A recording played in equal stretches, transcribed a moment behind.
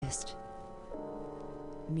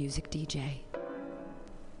music DJ,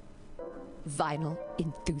 vinyl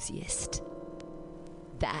enthusiast.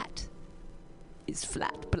 That is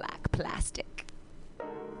flat black plastic.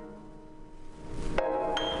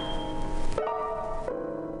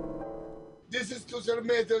 This is Tushar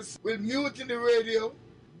Metals with Mutiny Radio.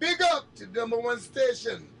 Big up to the #1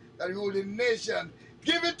 station that rule the nation.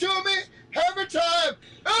 Give it to me every time.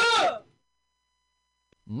 Ah!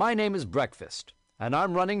 My name is Breakfast, and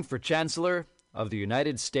I'm running for Chancellor of the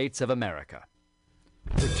United States of America.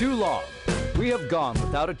 For too long, we have gone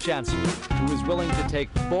without a chancellor who is willing to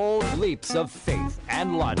take bold leaps of faith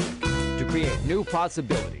and logic to create new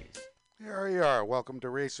possibilities. Here you are. Welcome to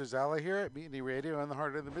Racers Alley here at Mutiny Radio in the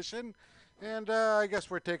heart of the mission. And I guess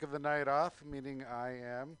we're taking the night off, meaning I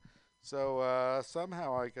am. So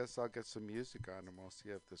somehow I guess I'll get some music on and we'll see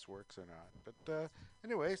if this works or not. But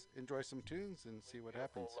anyways, enjoy some tunes and see what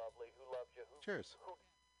happens. Cheers.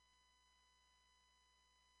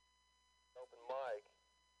 Open mic.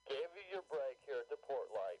 Gave you your break here at the port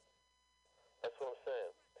light. That's what I'm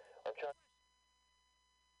saying. I'm trying.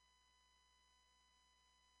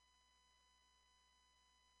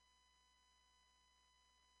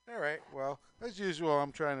 All right, well, as usual,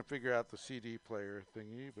 I'm trying to figure out the CD player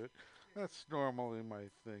thingy, but that's normal in my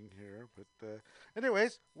thing here. But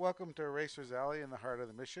anyways, welcome to Racers Alley in the heart of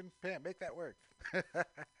the mission. Pam, make that work.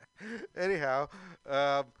 Anyhow,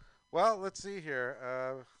 well, let's see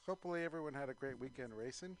here. Hopefully everyone had a great weekend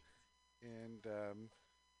racing. And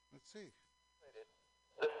let's see.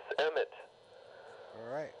 This is Emmett. All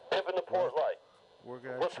right. Pimping the port light. We're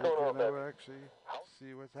going What's going on, to baby? actually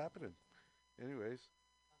see what's happening. Anyways.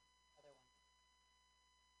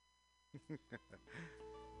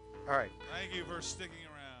 All right. Thank you for sticking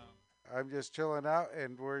around. I'm just chilling out,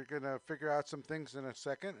 and we're going to figure out some things in a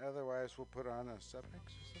second. Otherwise, we'll put on a submix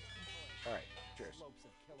or something. All right. Cheers.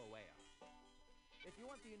 If you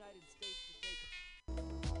want the United States to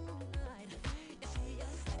take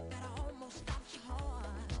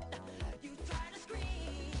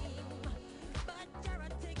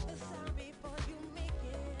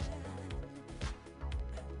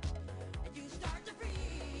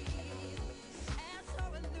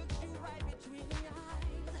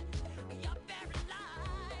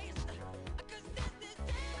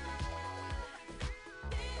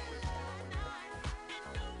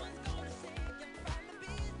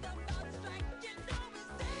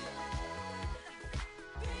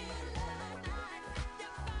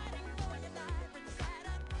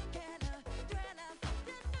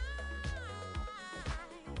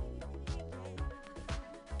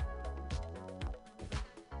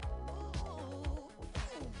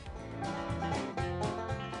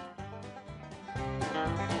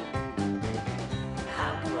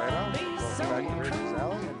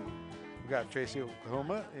got Tracy,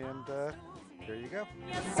 Oklahoma, and here you go.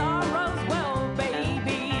 Sorrows, well,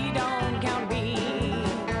 baby, don't count me.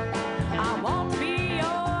 I won't be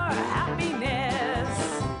your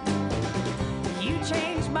happiness. You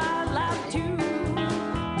changed my life too.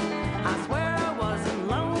 I swear I wasn't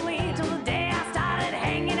lonely till the day I started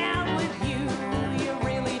hanging out with you. You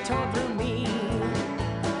really tore through me.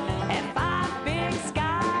 And 5 big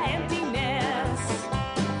sky emptiness.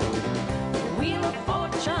 Wheel of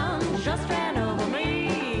fortune just ran over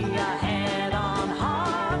me, a head-on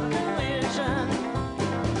hard collision.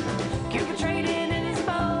 Cupid trading in his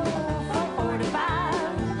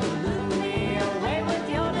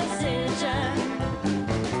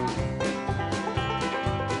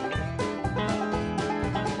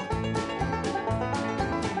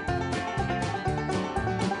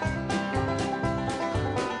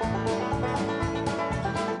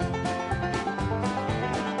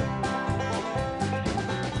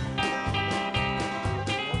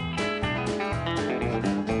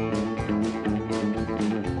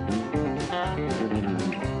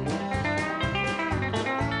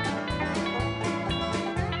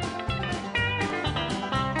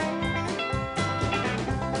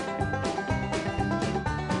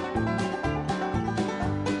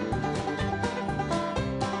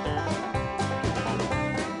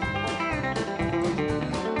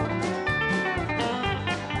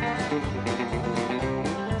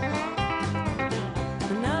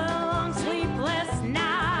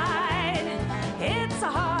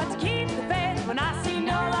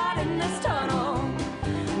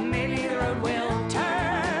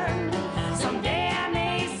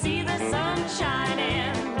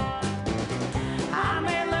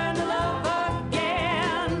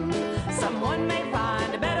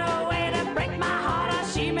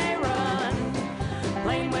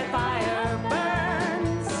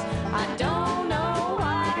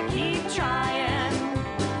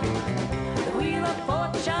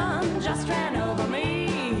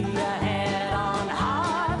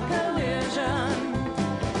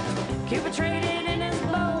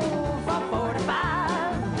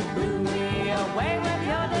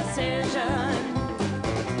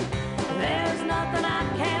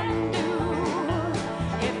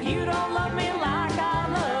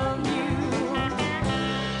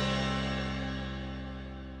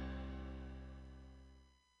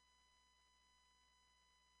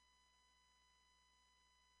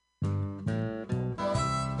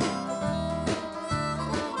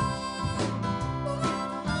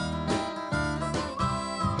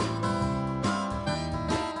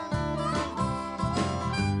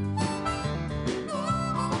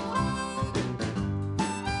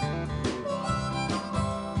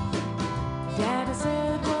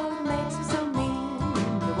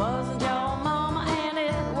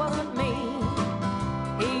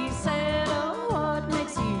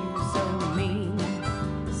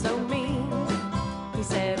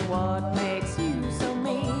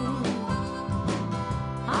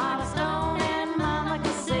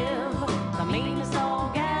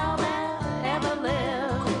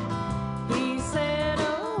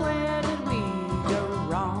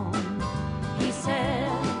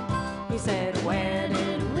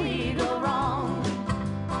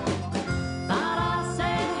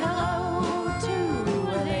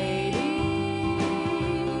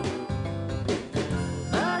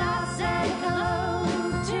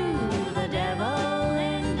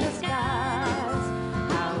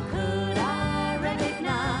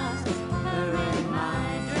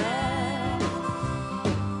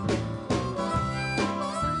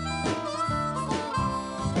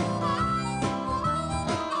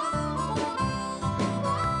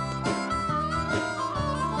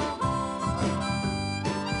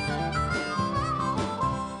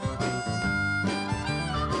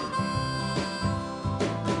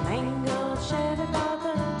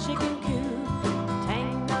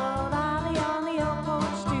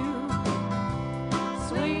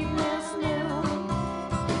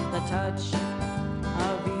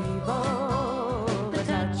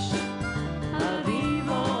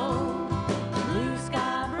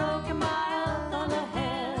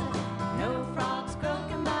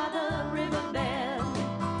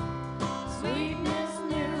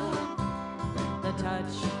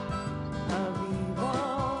touch of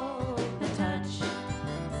evil, the touch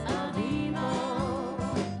of evil.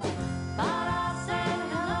 But I said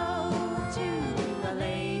hello to a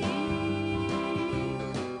lady.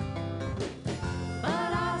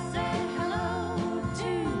 But I said hello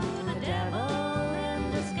to the devil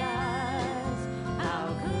in disguise. How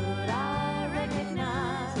could I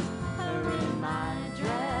recognize her in my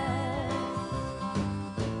dress?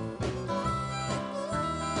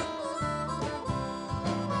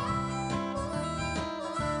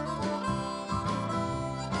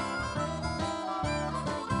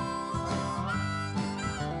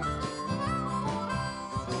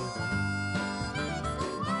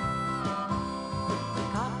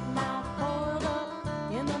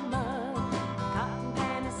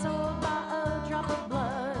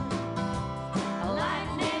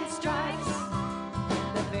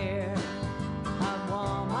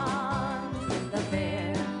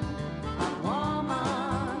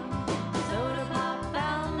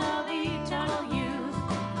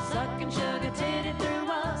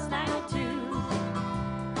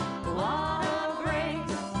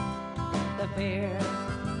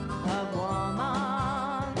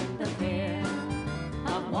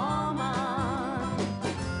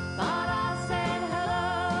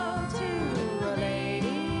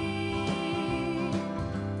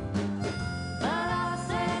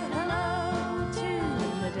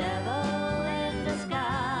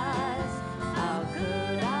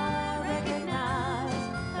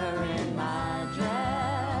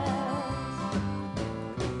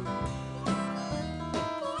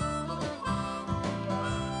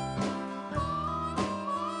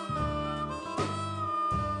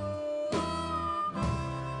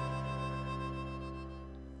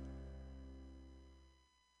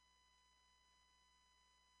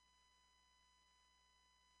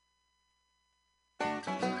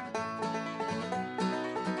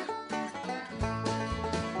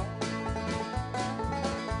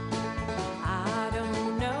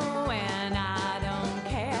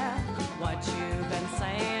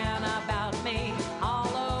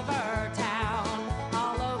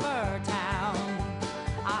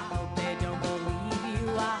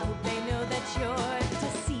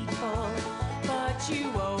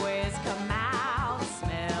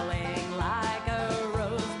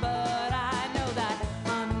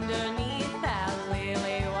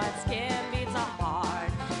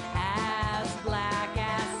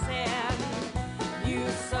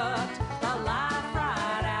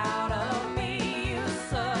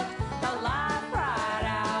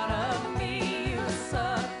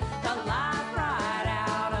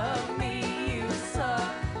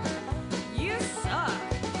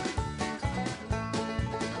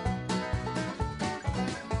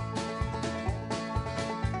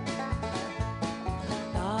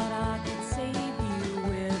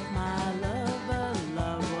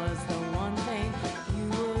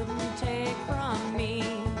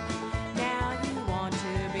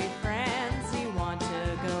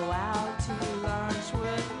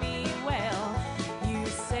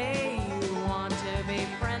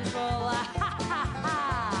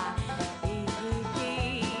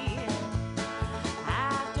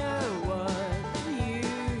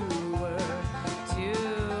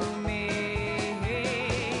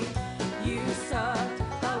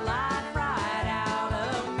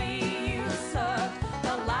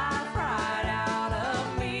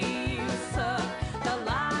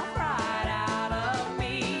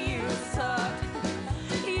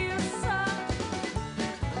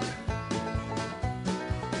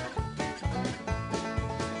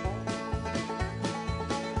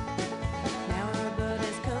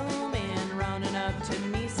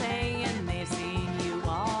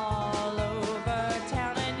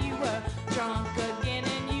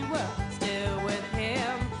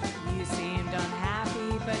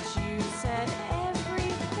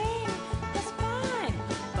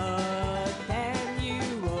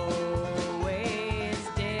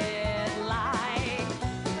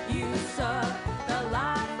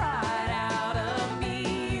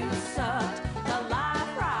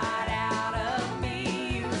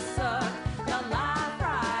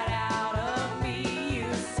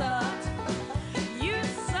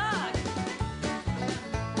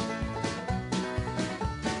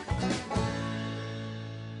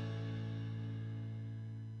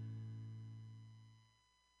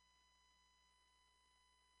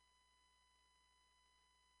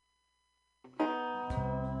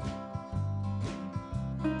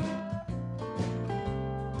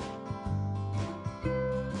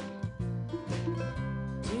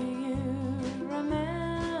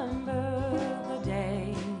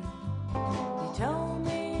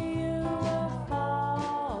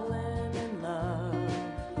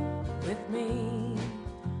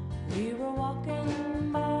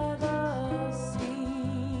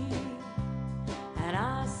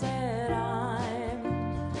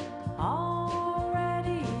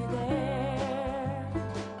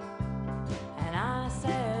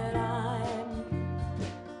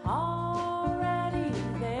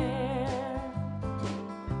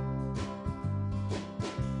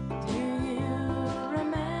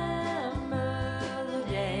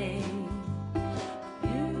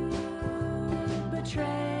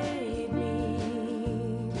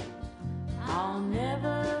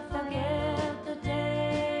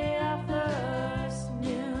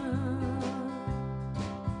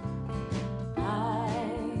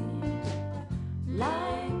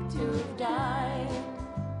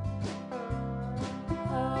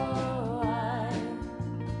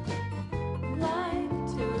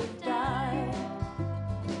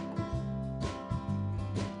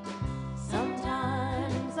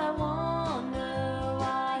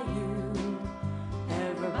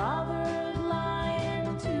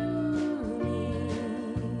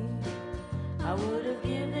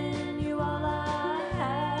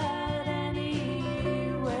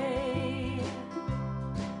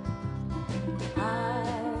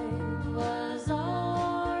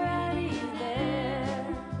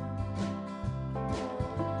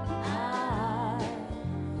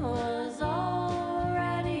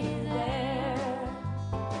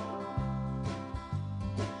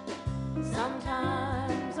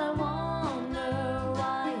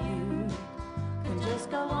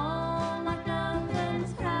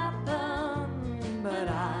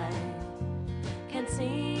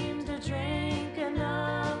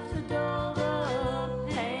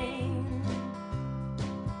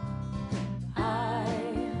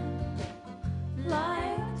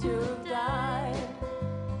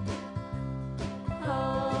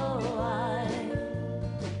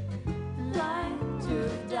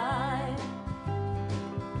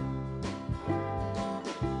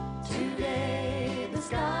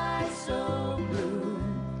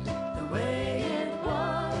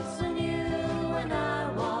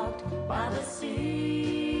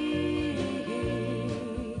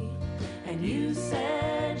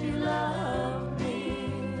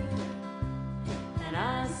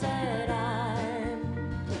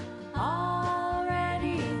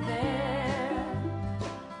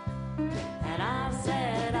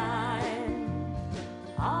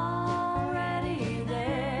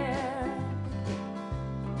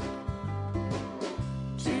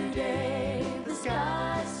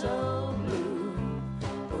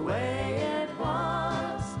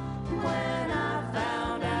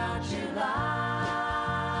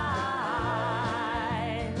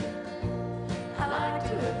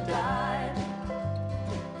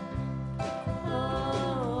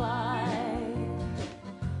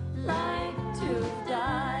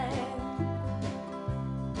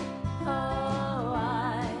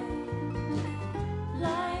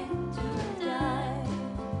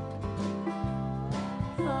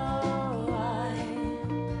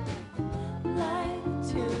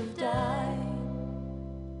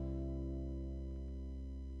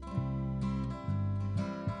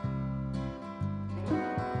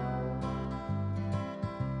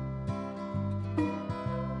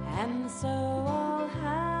 so I'll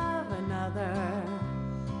have another,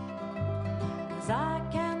 'cause I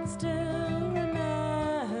can still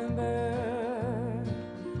remember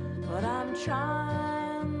what I'm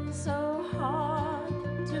trying so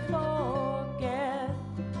hard to forget.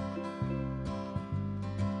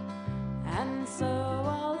 And so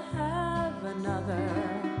I'll have another.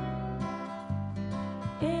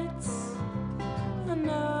 It's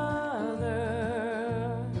another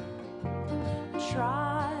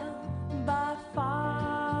trial by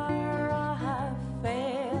fire. I have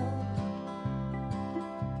failed.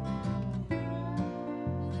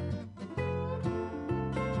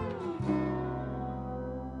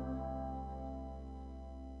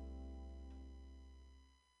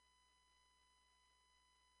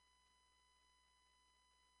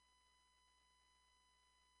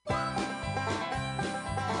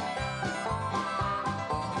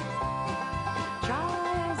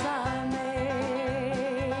 Try as I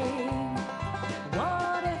may,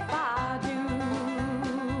 what if I do?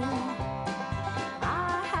 I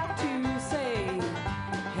have to say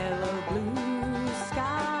hello blue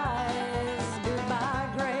skies, goodbye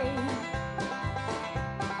gray.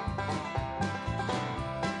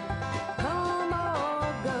 Come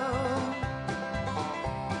or go,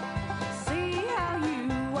 see how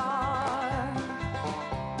you are.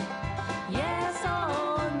 Yes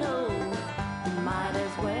or no, might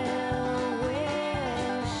as well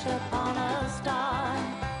wish upon a star.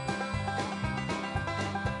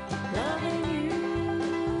 Loving you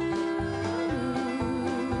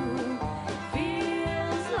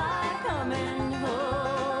feels like coming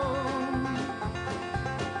home.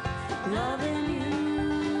 Loving you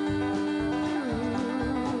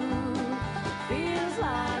feels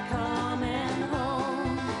like coming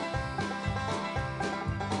home.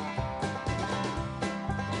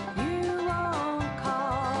 You won't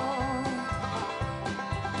call,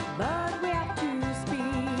 but we have to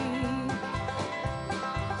speak.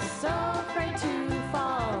 So afraid to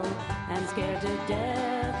fall and scared to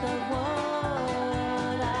death of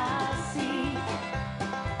what I see.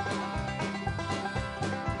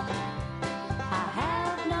 I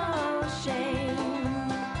have no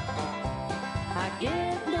shame, I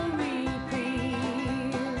get no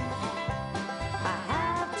reprieve. I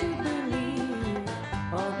have to believe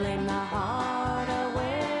or blame the heart I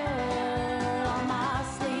wear on my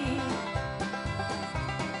sleeve.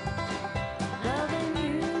 Loving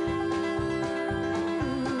you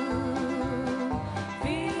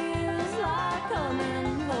feels like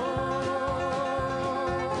coming home.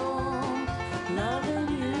 Loving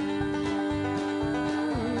you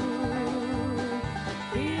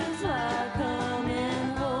feels like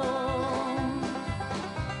coming home.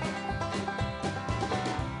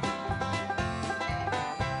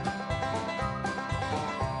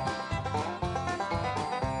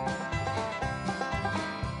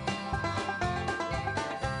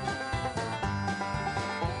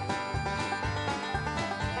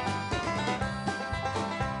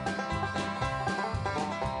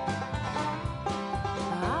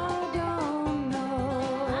 I don't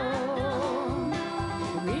know,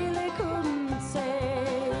 really couldn't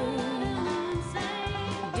say.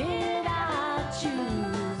 Did I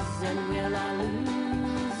choose and will I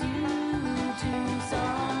lose you too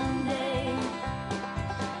someday?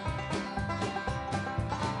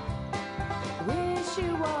 Wish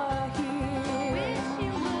you were here.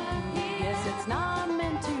 Guess it's not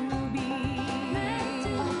meant to be.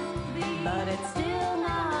 But it's still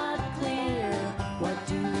not clear. What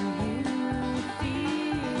do you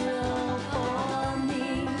feel for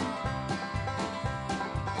me?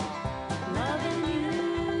 Loving you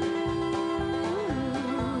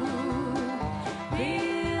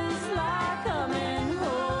feels like coming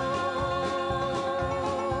home.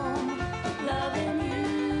 Loving you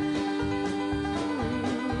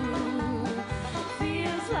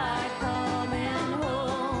feels like coming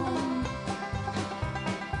home.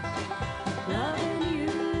 Loving you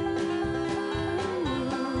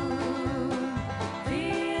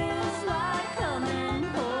feels like coming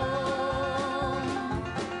home.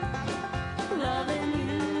 Loving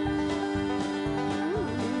you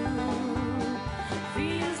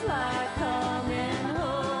feels like coming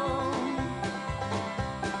home.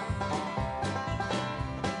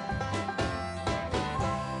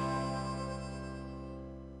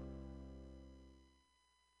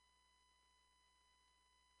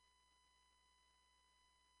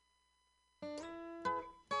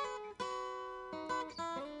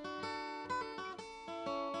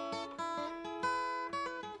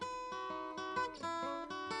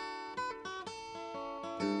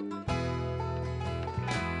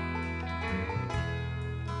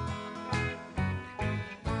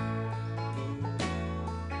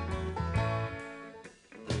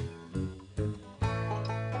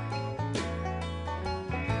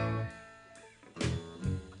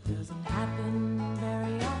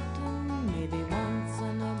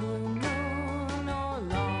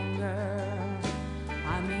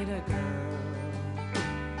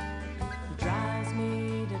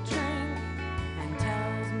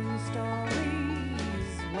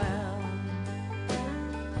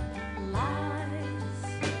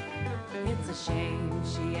 a shame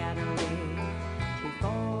she had to leave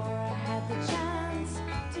before I had the chance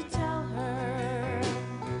to tell her.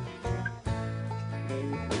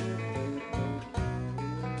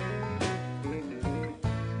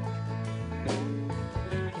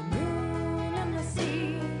 The moon and the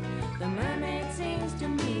sea, the mermaid sings to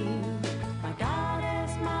me, my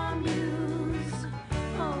goddess, my muse.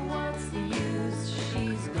 Oh, what's the use?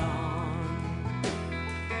 She's gone.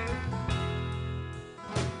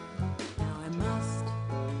 Now I must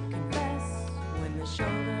confess, when the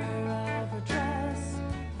shoulder of her dress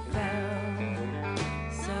fell,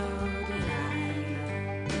 so did I.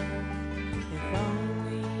 If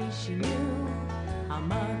only she knew how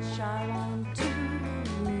much I want to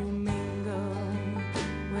mingle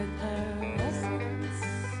with her essence.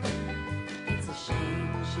 It's a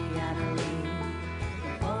shame she had to leave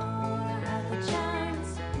before I had the chance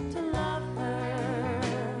to love her.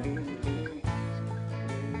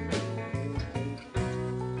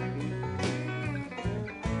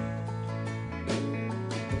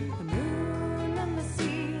 The moon and the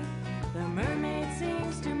sea, the mermaid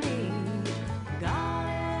sings to me,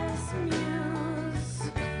 goddess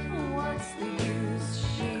muse, what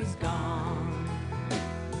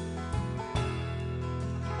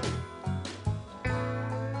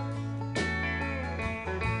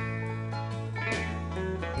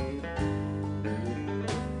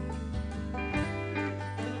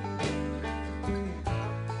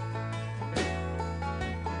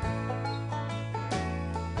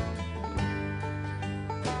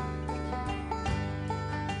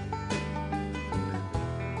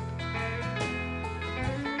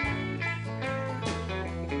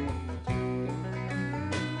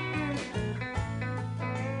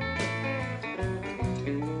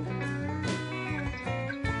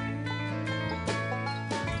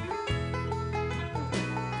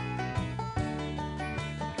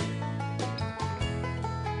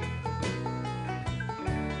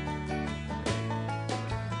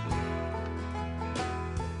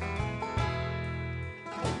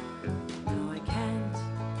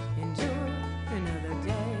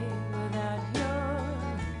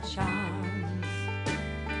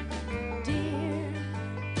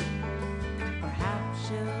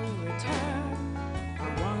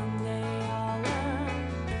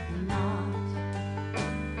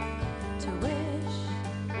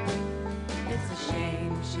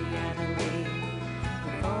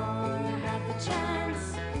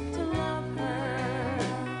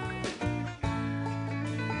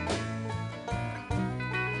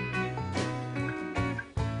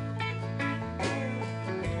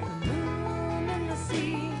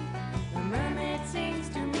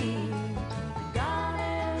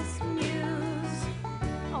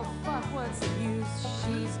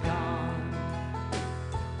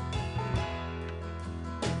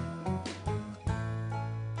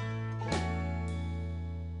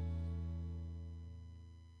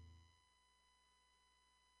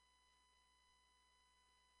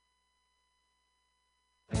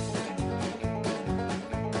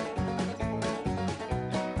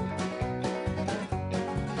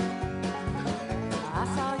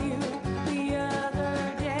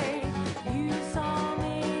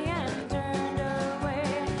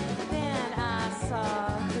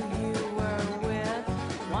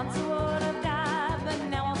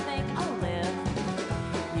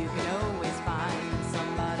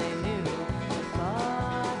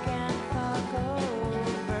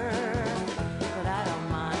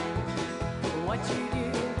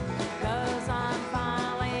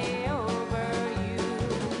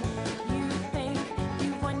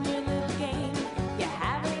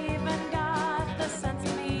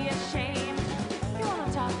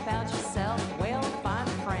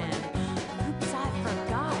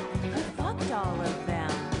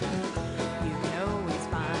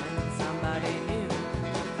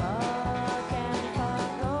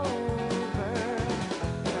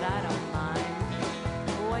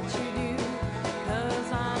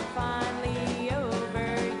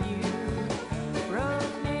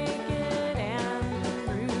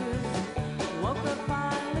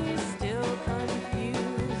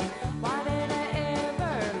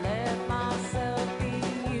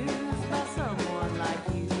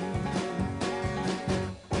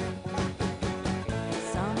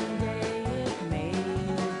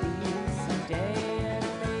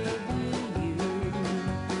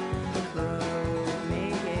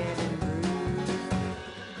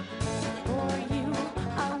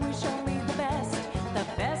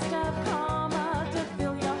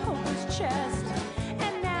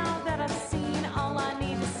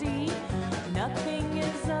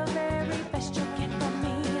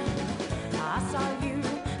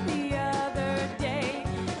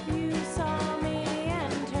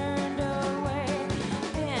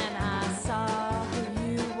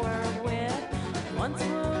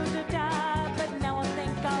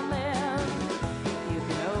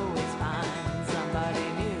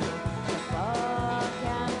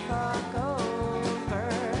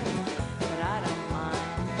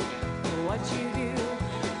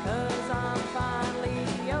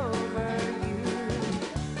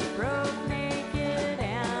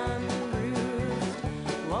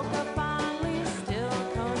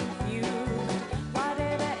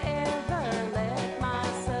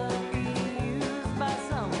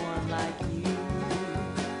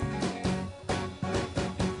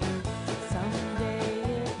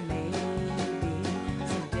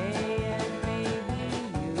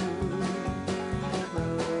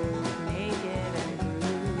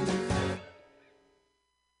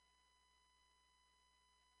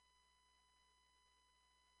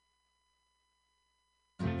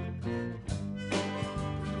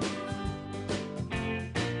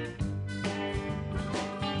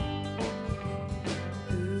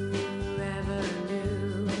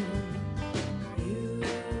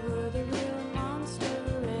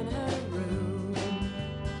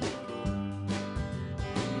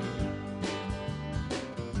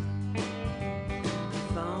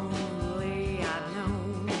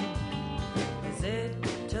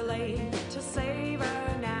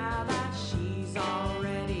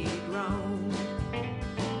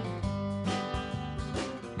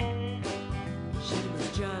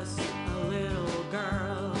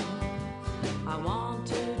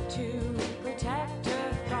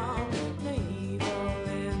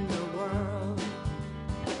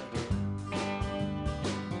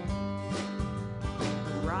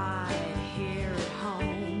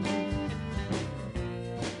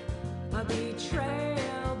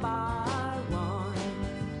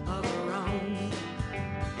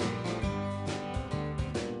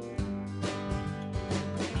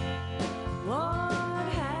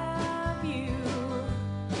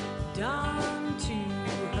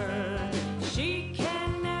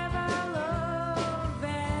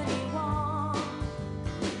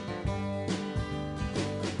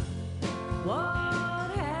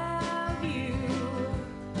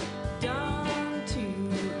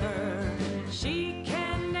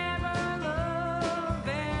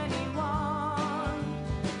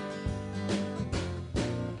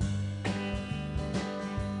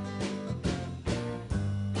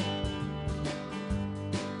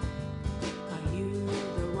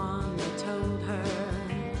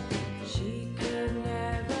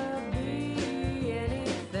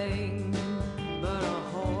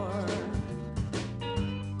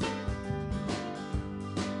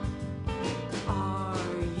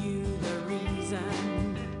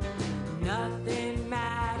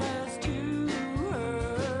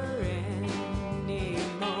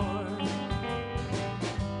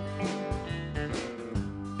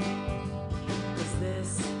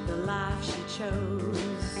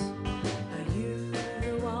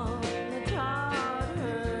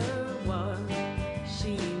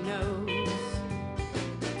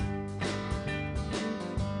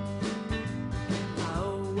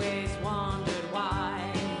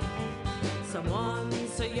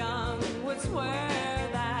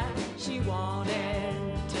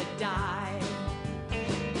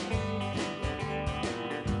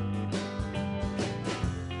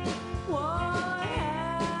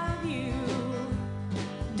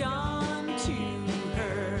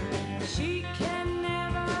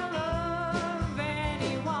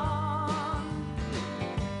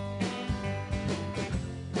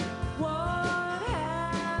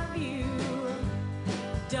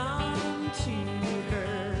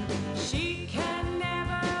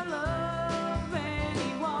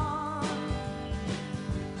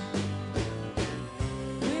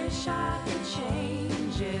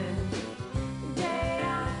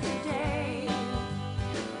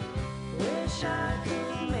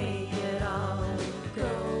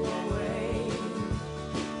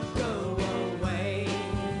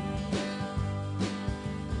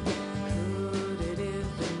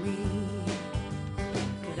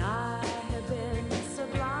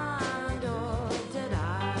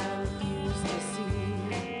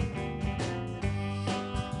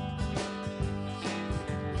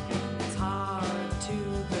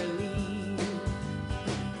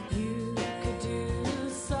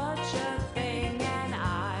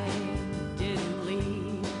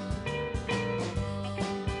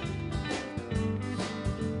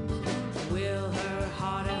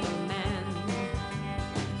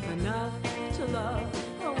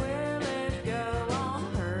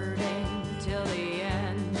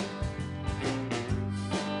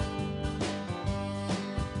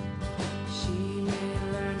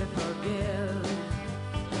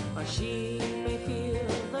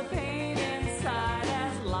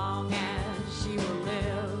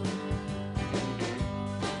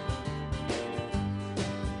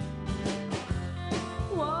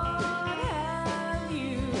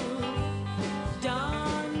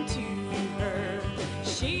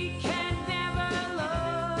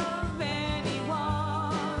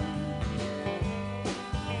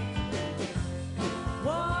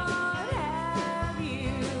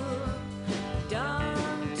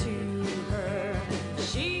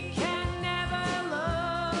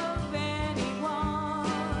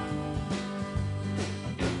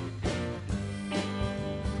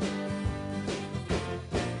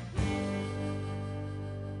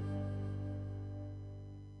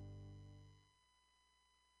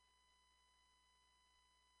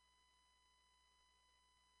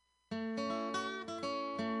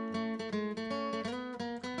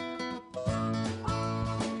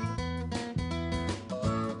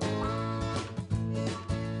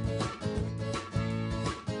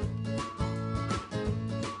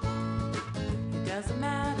doesn't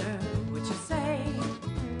matter what you say.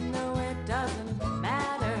 No, it doesn't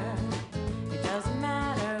matter. It doesn't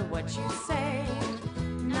matter what you say.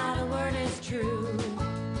 Not a word is true.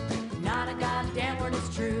 Not a goddamn word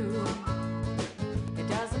is true. It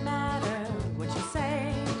doesn't matter what you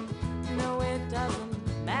say. No, it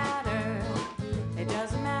doesn't matter. It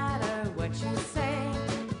doesn't matter what you say.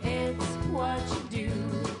 It's what you do.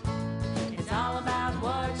 It's all about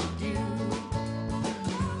what you do.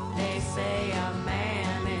 They say a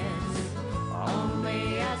man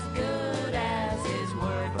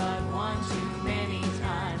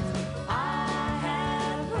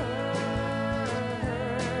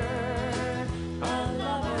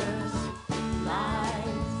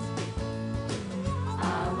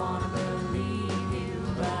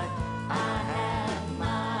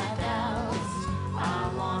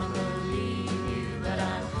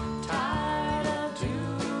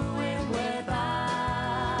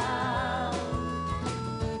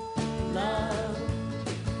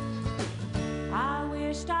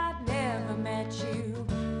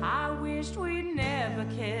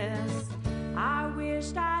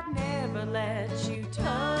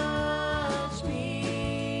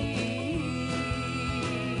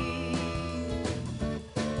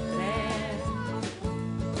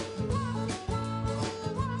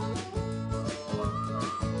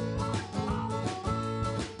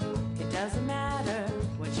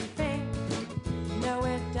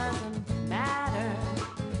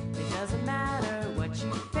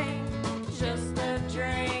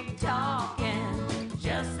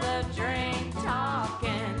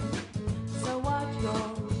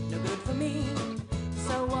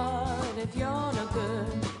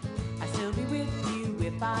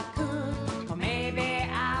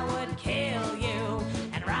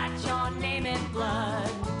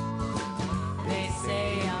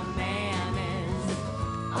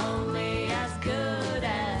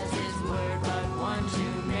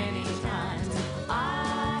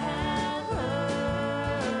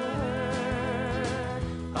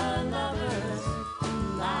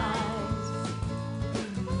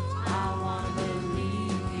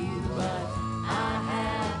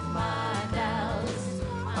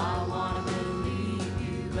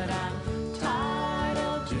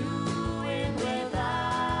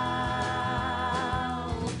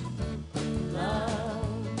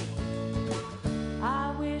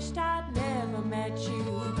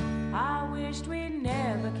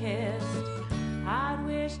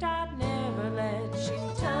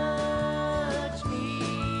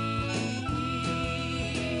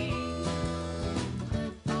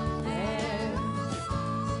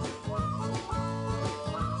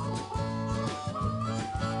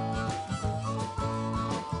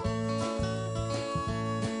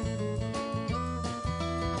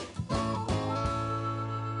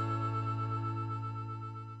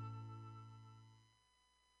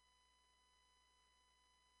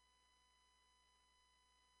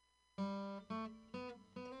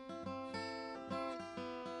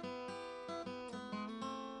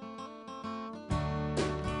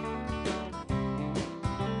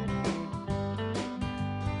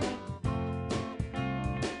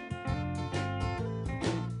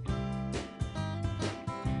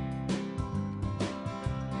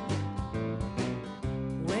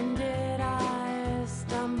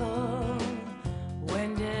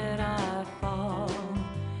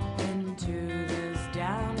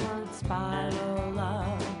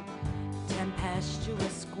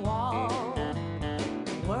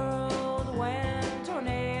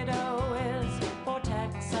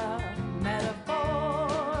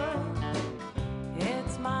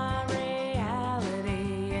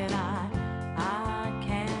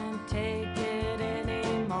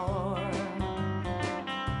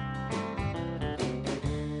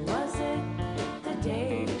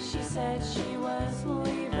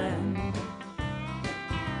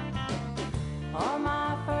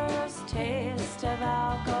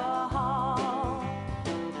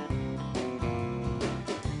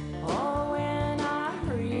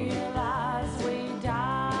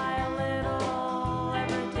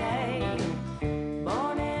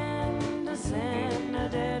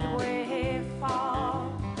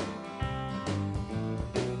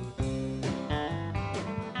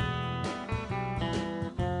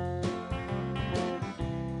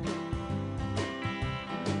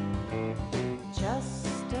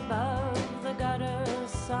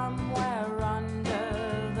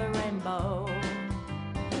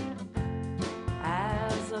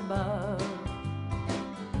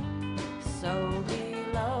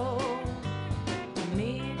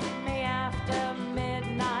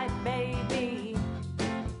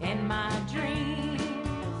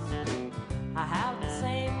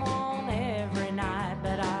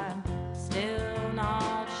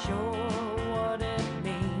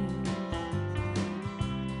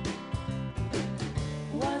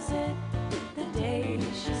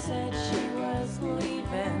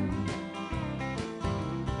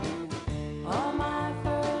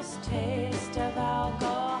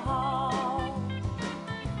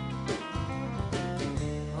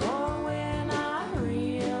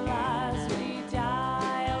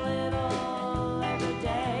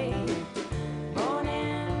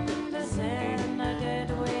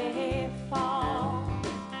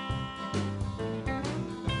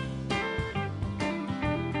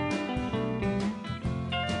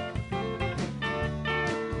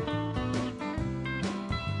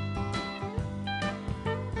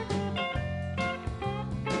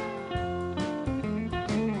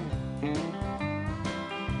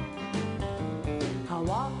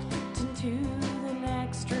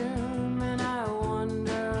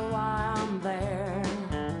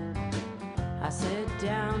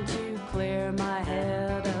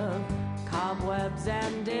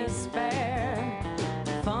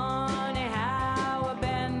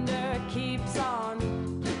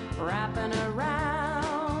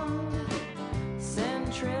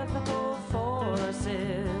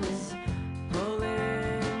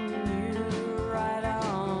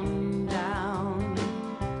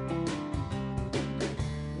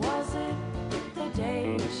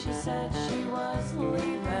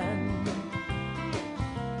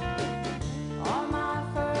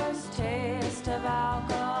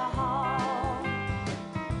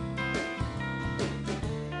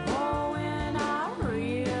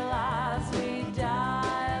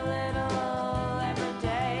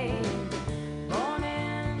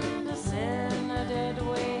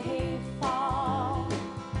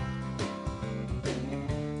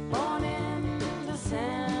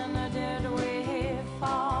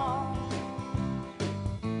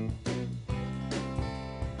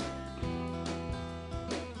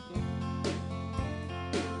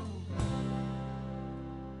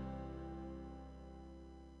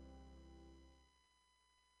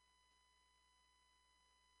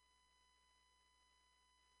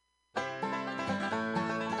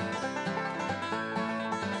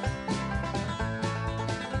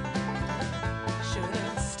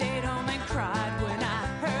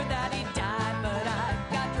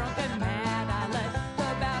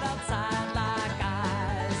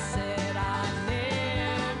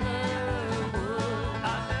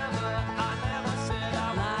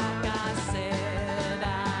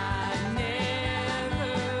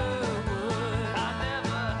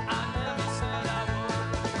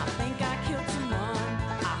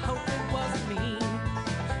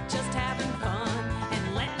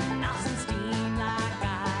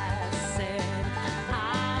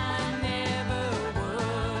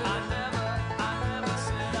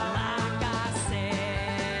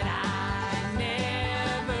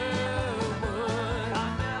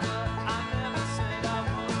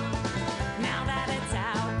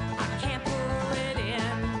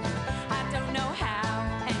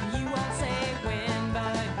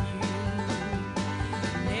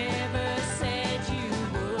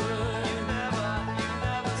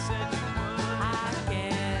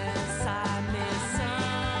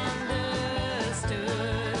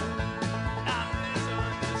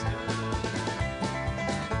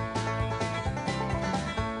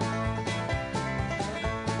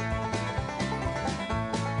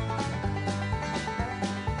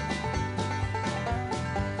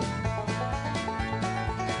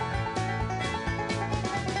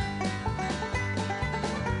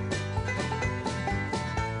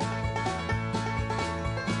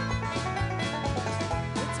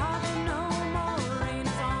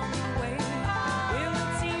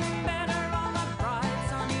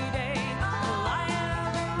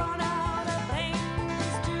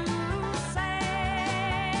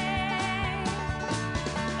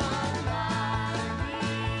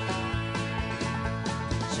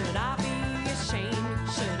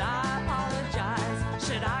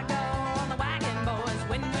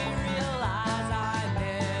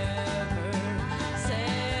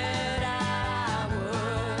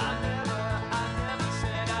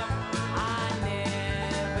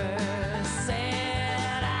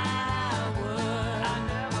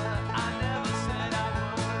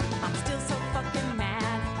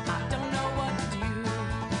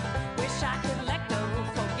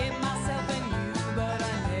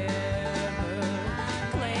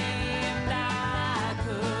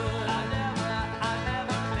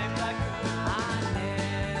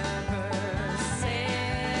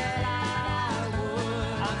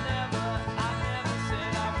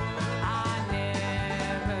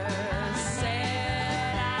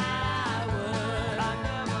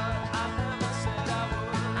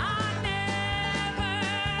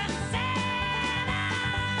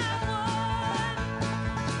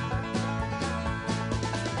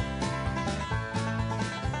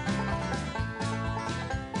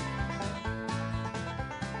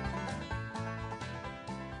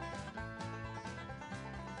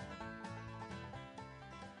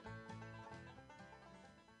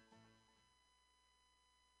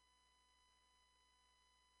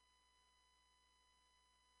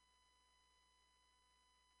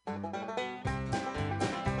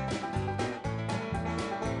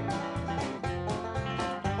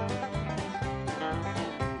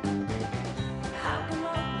How can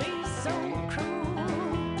love be so cruel?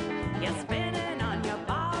 You're spinning on your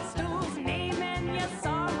bar stools, naming your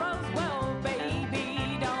sorrows. Well,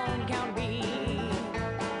 baby, don't count me.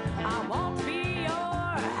 I won't be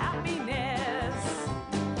your happiness.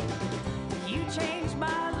 You changed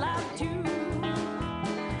my life too. I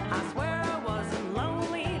swear I wasn't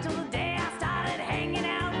lonely till the day I started hanging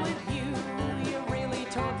out with you. You really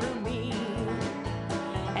tore through me.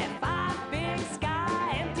 And five big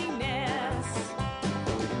sky emptiness.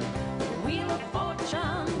 Wheel of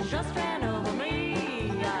fortune just ran over me.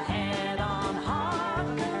 A head-on hard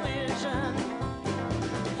collision.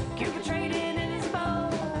 Cupid trading in his bow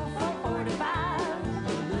for 45.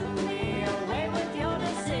 Blew me away with your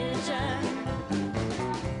decision.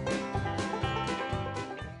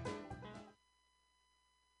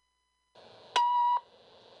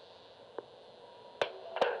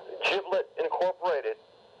 Giblet Incorporated.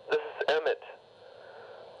 This is Emmett.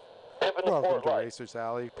 Pimpin' the Welcome Port to Light. Racers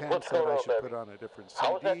Alley. Pam What's said going I on, should baby? put on a different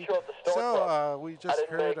How was that CD. show at the Store Club? We I just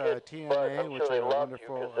didn't heard make it, but TNA, I'm which sure they are loved you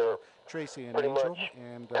wonderful 'cause they're Tracy and pretty Angel. much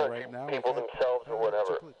And country right now people we got themselves or whatever.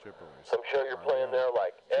 Triplet Dribblers. So I'm sure you're All playing right. there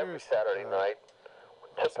like every Cheers, Saturday night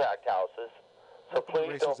to awesome. packed houses. So Welcome to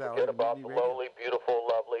please don't Racers Alley forget and about the Mutiny Radio. lowly, beautiful,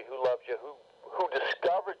 lovely, who loves you, who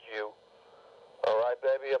discovered you. All right,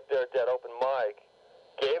 baby, up there at that open mic.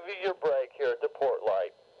 Gave you your break here at the Port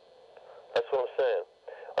Light. That's what I'm saying.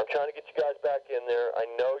 I'm trying to get you guys back in there. I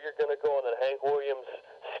know you're going to go on the Hank Williams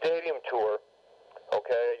Stadium tour.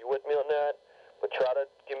 Okay, are you with me on that? But try to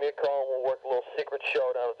give me a call and we'll work a little secret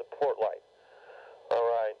show down at the Port Light. All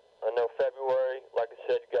right. I know February, like I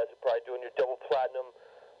said, you guys are probably doing your double platinum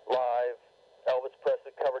live Elvis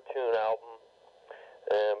Presley cover tune album.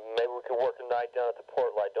 And maybe we could work a night down at the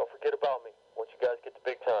Port Light. Don't forget about me once you guys get the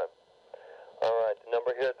big time. All right, the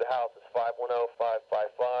number here at the house is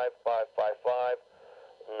 510-555-5555.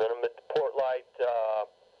 And then I'm at the Port Light, the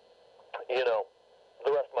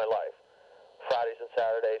rest of my life. Fridays and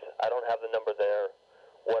Saturdays. I don't have the number there.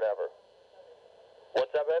 Whatever.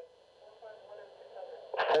 What's that, babe?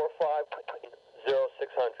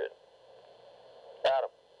 450-600.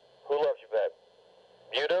 Adam, who loves you, babe?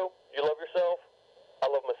 You do? You love yourself? I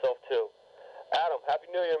love myself, too. Adam, Happy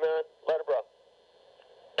New Year, man. Later, bro.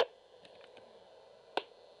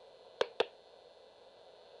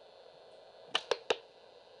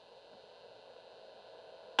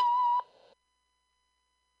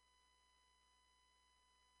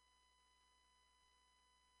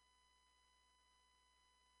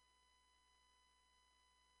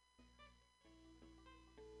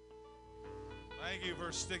 Thank you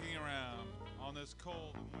for sticking around on this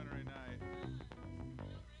cold and wintry night.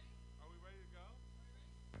 Are we ready to go?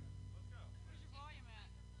 Let's go. Where's your volume at?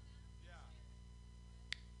 Yeah.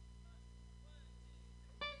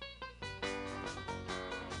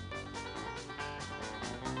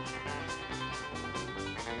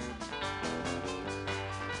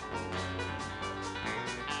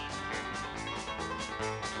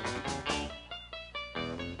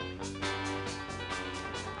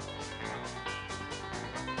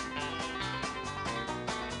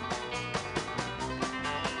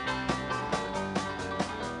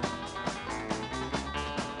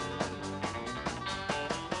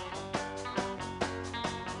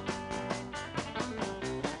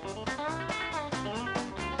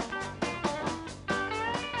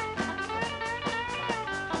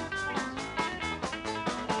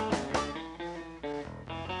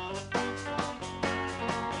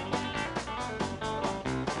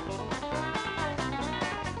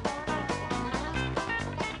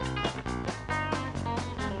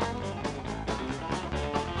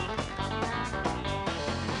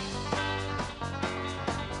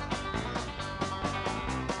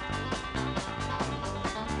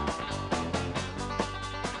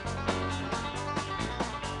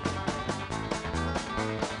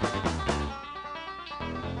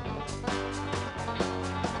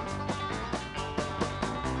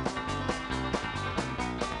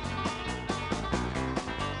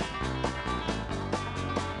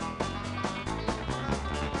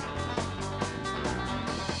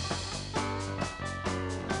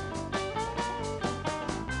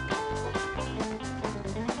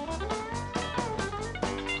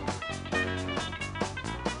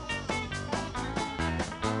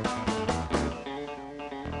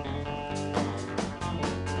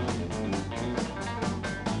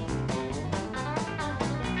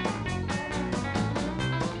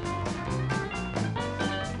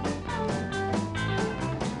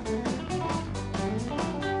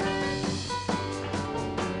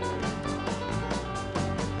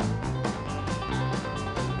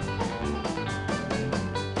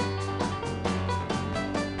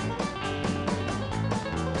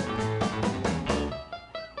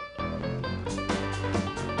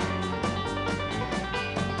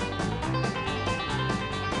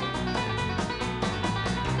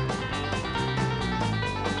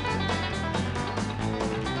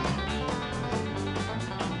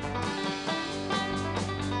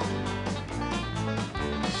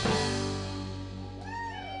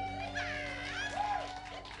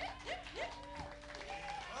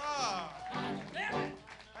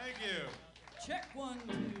 1,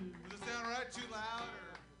 2. Does it sound right? Too loud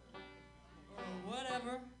or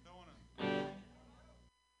Whatever. don't want to?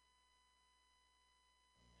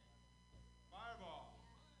 Fireball.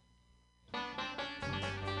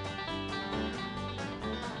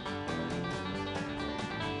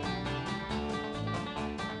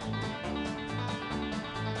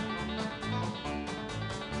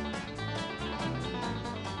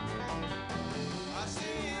 I see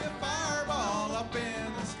a fireball up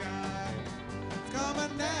in the sky. It's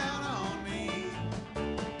coming down on me.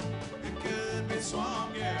 It could be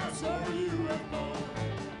swamp gas or UFO.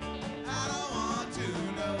 I don't want to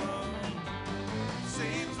know.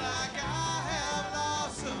 Seems like I have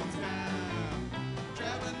lost some time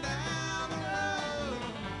traveling down the road.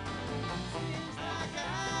 Seems like I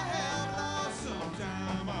have lost some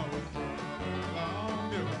time. I was driving along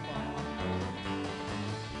different phone.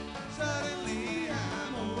 Suddenly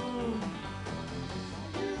I'm old.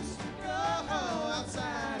 I used to go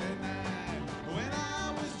outside at night when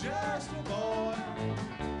I was just a boy,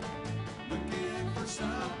 looking for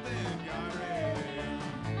something God really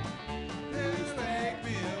to take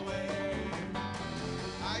me away.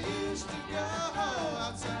 I used to go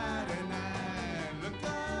outside at night, look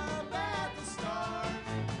up at the stars,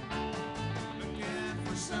 looking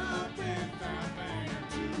for something, found a thing or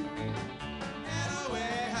two, and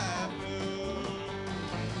away I flew.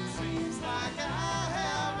 Seems like I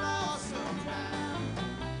have lost some time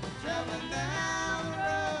traveling down the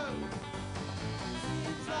road.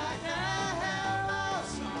 Seems like I have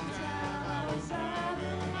lost some time. I was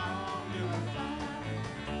driving along doing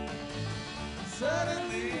fine.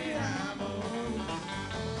 Suddenly I'm old.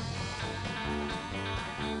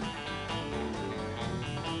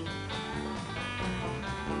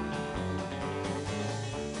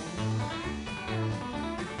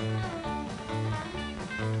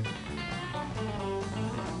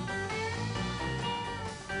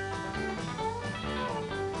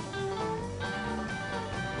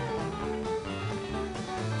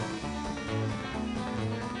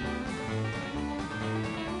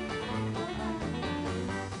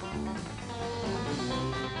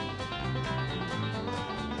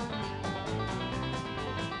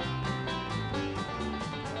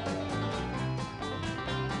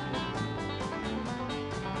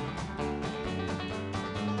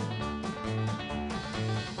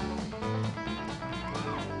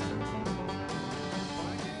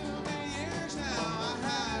 Many years now I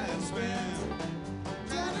have spent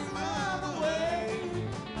trying to run away,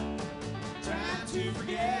 trying to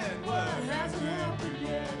forget what hasn't happened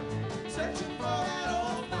yet, searching for that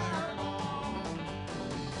old fireball.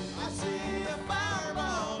 I see a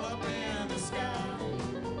fireball up in the sky,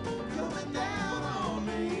 coming down on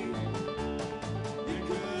me. It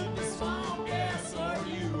could be swamp gas or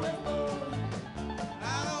UFO.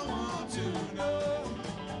 I don't want to know.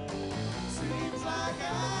 Seems like I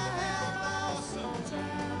have lost some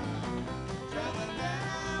time traveling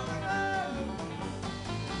down the road.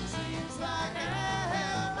 Seems like I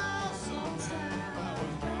have lost some time. I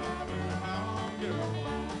was driving along doing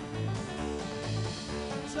fine.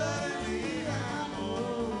 Suddenly I'm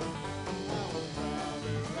old. I was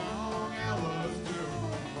driving along, I was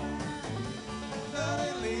doing fine.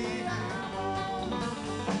 Suddenly I'm old.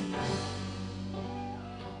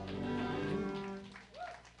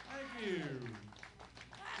 Thank you.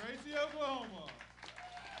 Tracy, Oklahoma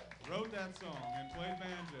wrote that song and played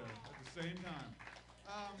banjo at the same time.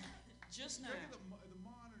 Just now. Check the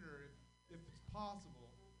monitor if it's possible.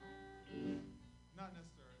 Not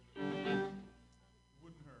necessary, but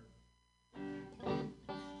wouldn't hurt.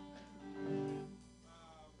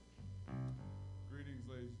 Greetings,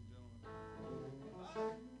 ladies and gentlemen.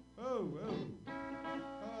 Oh,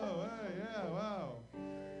 hey, yeah, wow.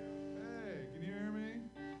 Hey, can you hear me?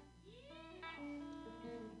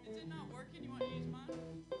 Is it not working? You want to use mine?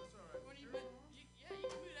 That's all right. What do you put? Yeah, you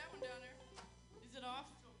can move that one down there. Is it off?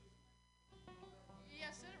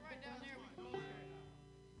 Yeah, set it right down there. We can both hear it.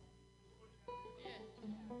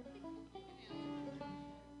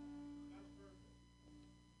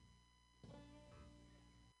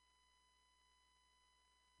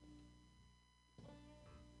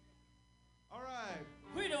 All right.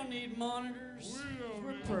 We don't need monitors.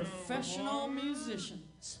 We're need professional no monitors.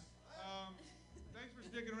 musicians. Thanks for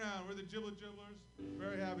sticking around. We're the Giblet Jibblers.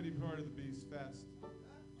 Very happy to be part of the Beast Fest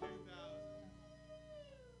 2000.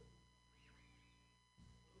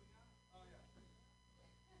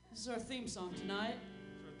 This is our theme song tonight.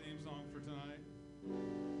 It's our theme song for tonight.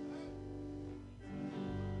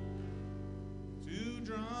 Too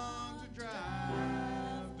drunk to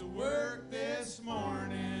drive to work this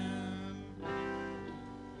morning.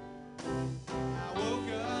 I woke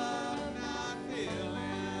up not feeling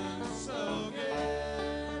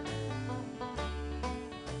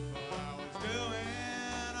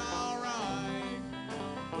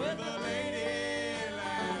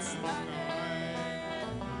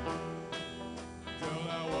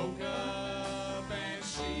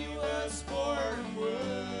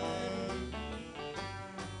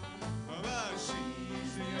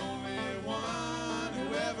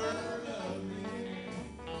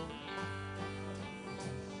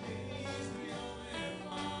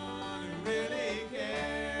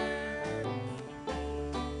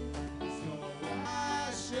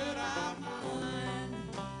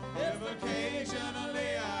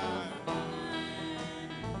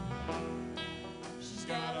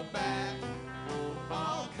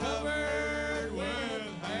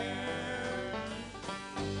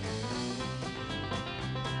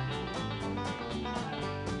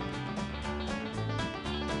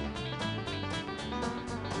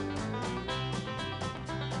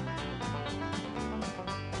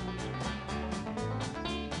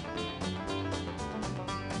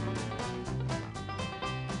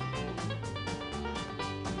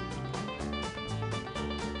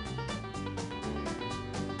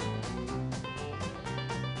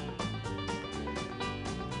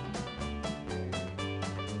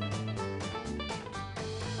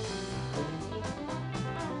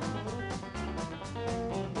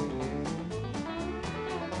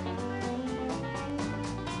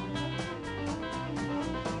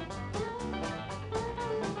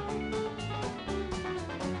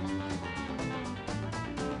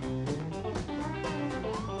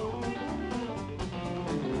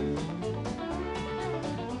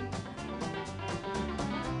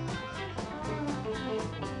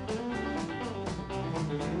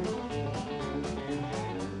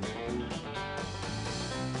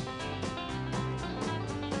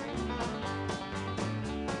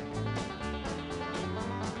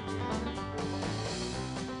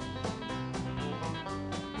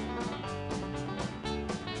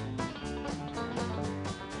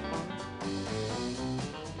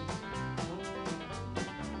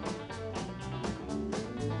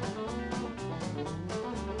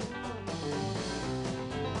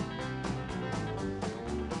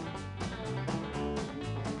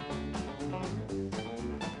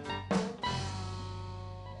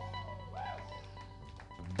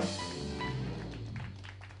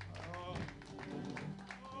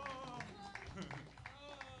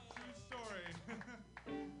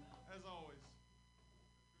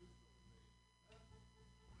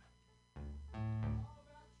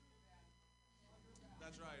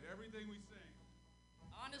everything we sing.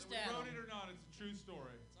 Honest Whether we Adam. wrote it or not, it's a true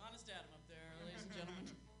story. It's Honest Adam up there, ladies and gentlemen.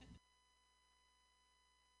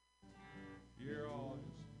 You're all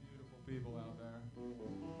just beautiful people out there.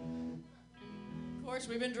 Of course,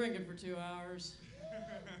 we've been drinking for 2 hours,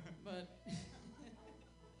 but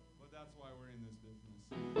But that's why we're in this business.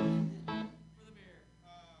 for the beer.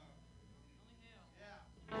 Only hell. Yeah.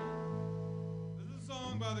 This is a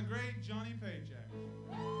song by the great Johnny Paycheck.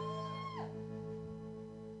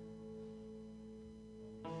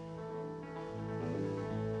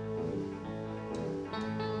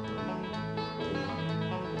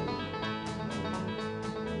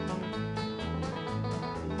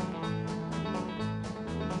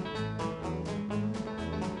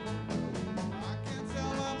 I can't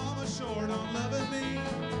tell my mama short on loving me.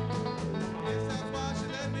 Guess that's why she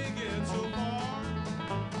let me get so far.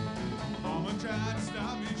 Mama tried to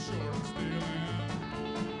stop me short of stealing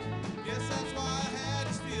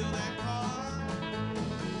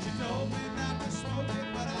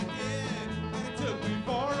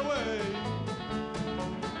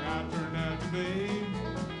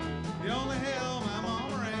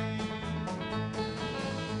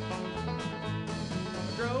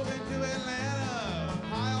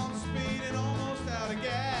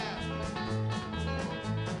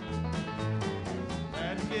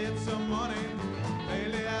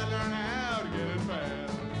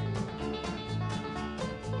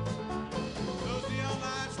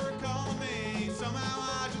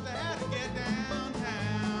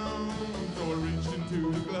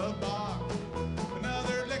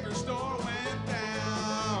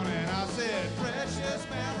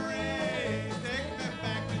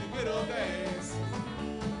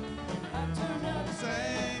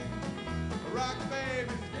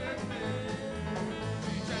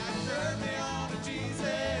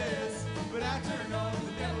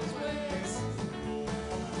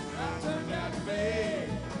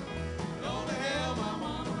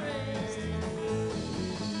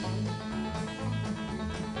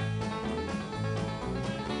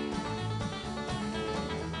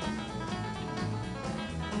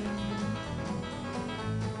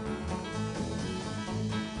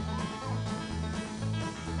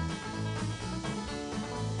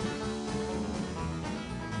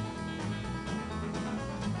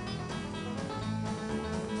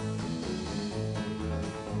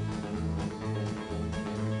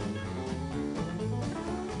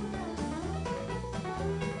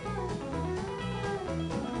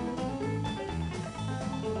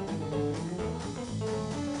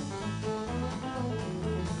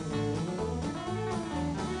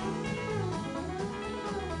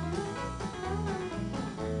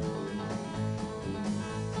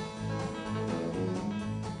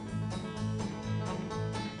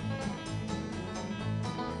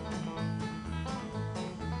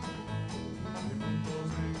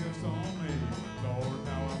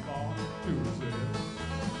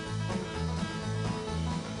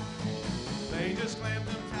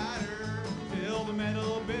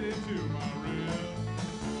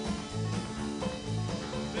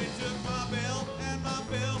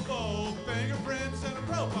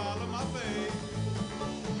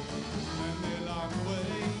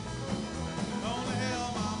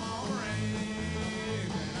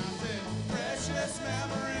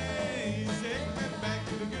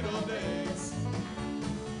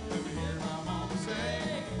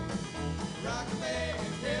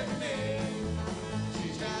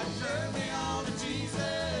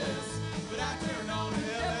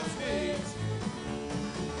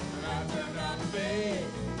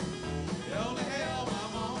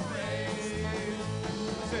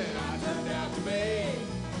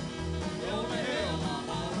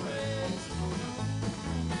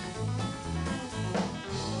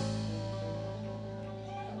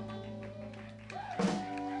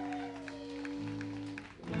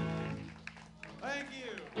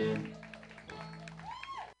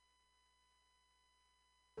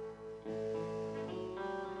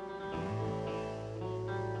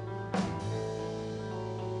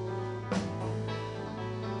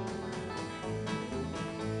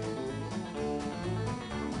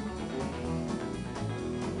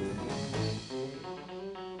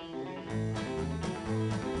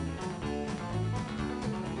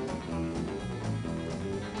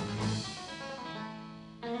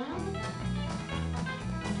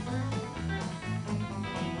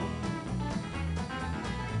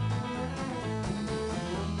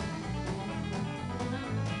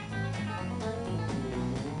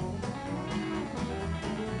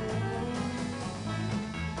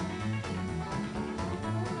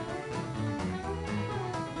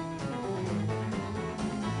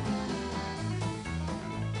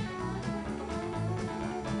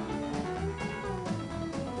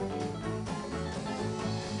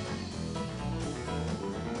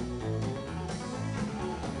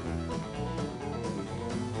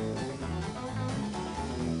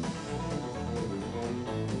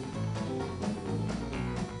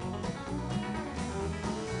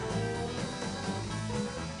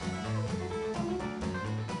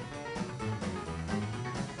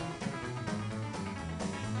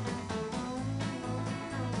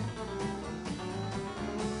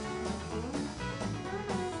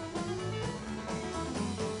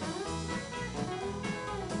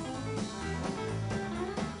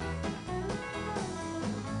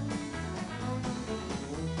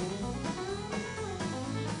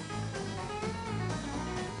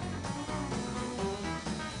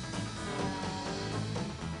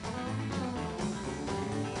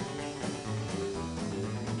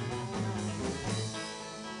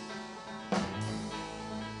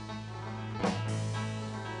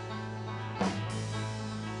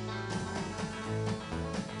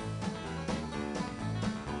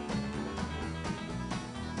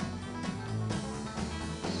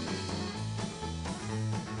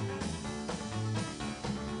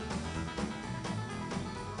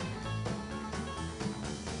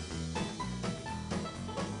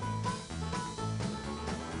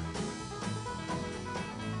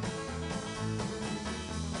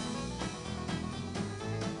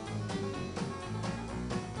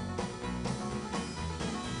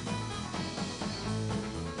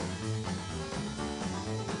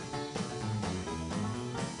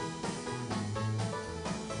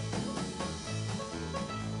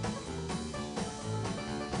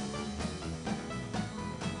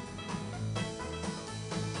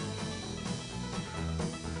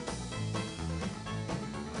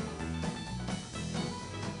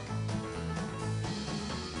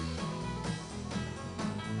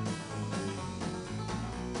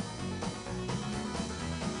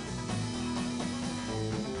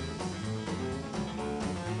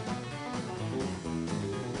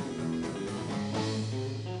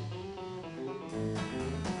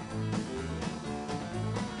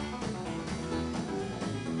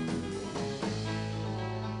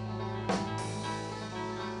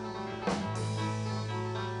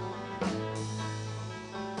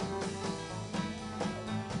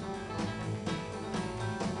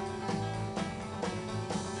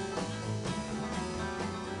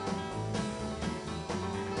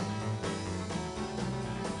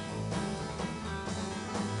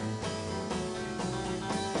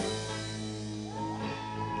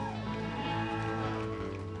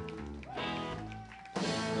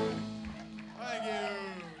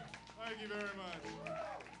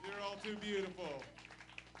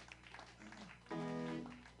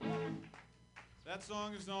That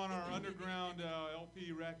song is on our underground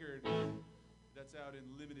LP record that's out in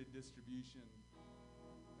limited distribution.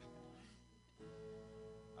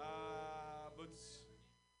 But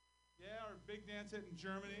yeah, our big dance hit in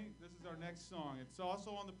Germany. This is our next song. It's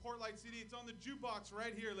also on the Portlight CD. It's on the jukebox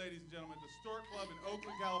right here, ladies and gentlemen, the Stork Club in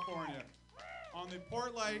Oakland, California. On the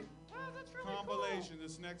Portlight compilation, cool.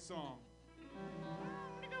 This next song.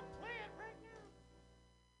 I'm gonna go play it right now.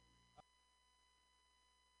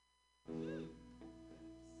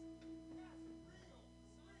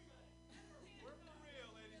 We're for real,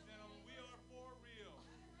 ladies and gentlemen. We are for real.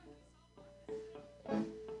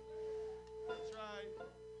 That's right.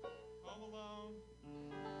 Home alone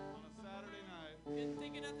on a Saturday night. Couldn't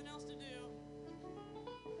think of nothing else to do.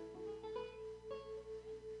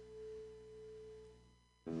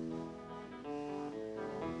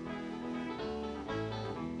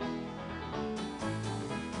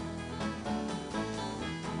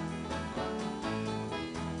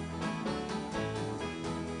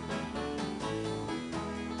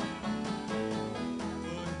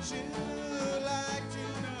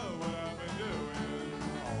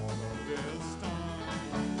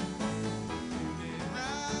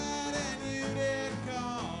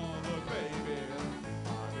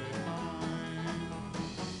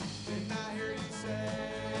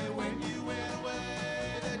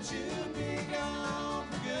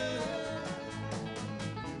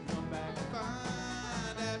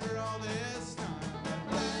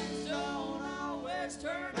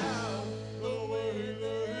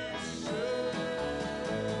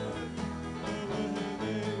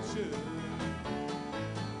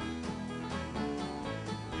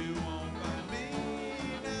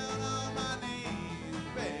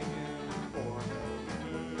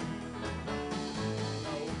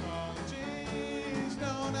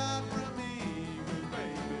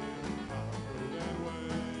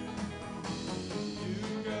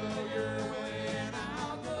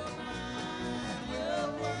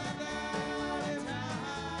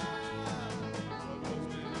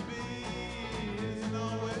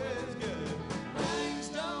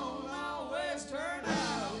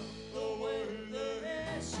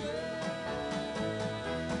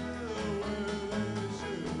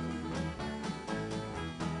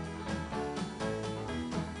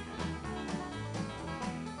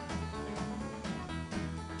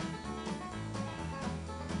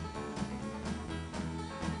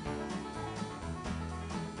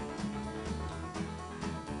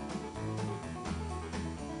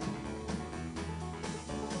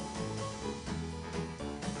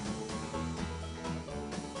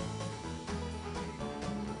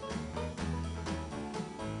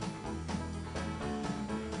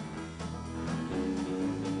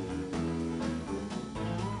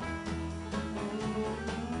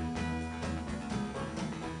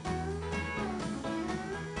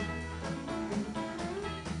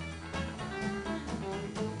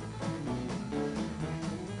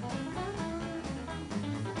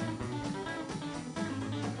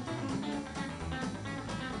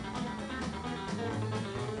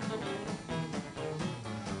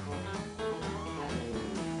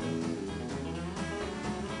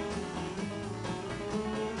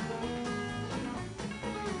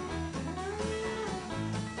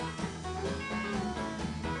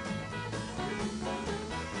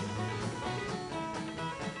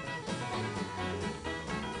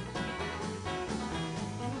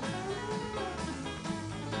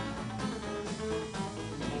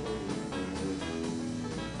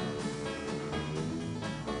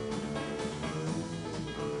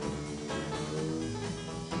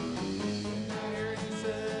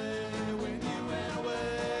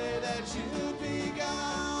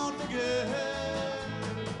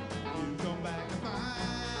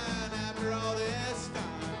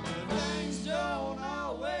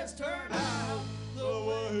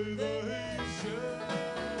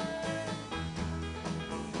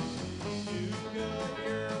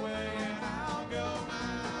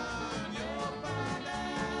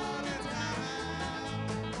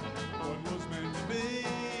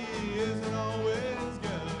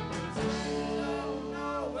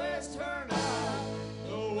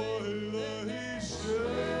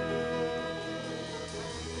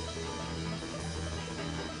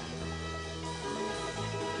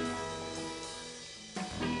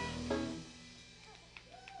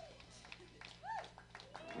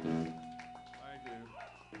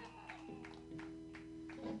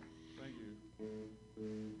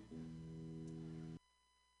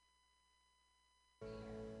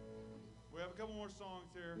 We have a couple more songs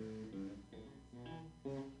here.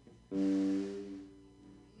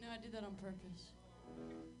 No, I did that on purpose.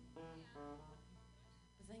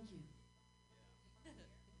 But thank you.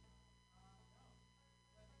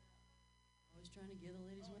 just trying to give the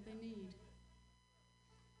ladies what they need.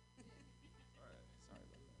 All right, sorry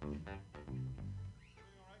about that.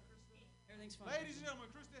 Everything all right, Krista? Everything's fine. Ladies and gentlemen,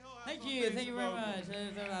 Krista Hillhouse. Thank on you. bass Thank you and very vocals. much.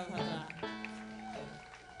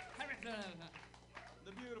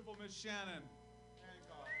 The beautiful Miss Shannon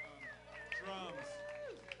Hancock on drums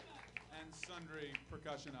and sundry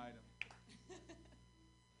percussion items.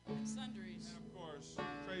 Sundries. And of course,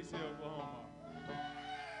 Tracy, Oklahoma.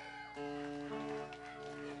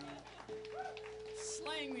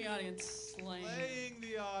 Slaying the audience. Slaying. Playing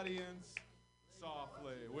the audience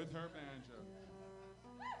softly with her banjo.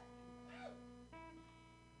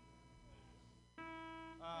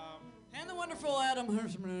 And the wonderful Adam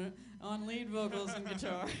Hirschman on lead vocals and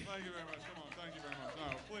guitar. Thank you very much. Come on, thank you very much. No,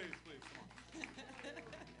 please, come on.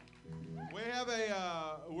 We have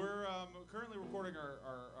we're currently recording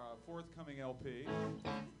our forthcoming LP,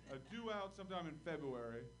 due out sometime in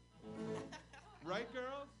February. Right,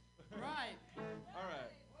 girls? Right. All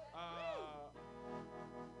right.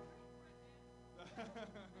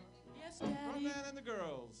 Yes, Daddy. From Man and the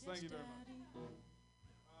Girls. Yes, Thank you very Daddy. much.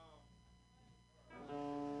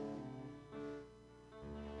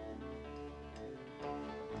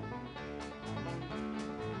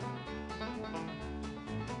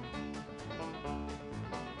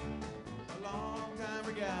 A long time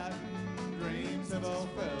forgotten dreams have all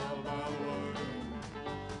fell by the way.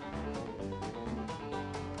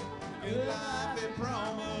 Good life they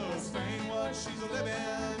promised ain't what she's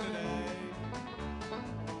living today.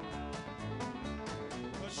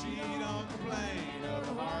 But she don't complain of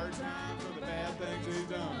the hard times or the bad things he's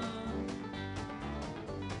done.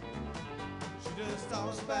 She just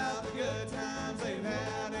talks about the good times they've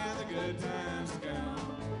had and the good times to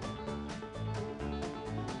come.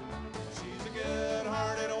 She's a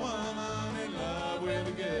good-hearted woman in love with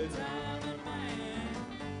a good-timing man.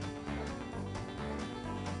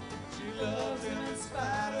 She loves him in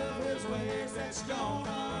spite of his ways that she don't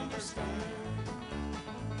understand.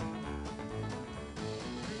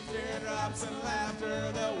 Through teardrops and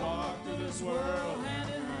laughter, they'll walk through this world hand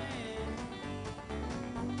in hand.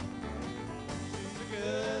 She's a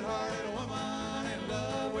good-hearted woman in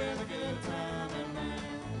love with a good-timing man.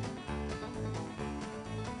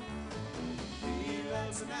 He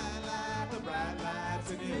loves the nightlife, the bright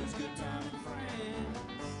lights, and his good-timing friends.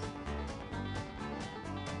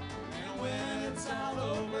 And when it's all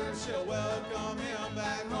over, she'll welcome him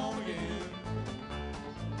back home again.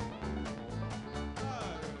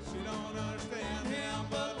 She don't understand him,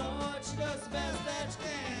 but Lord, she does the best that she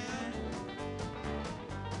can.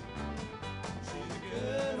 She's a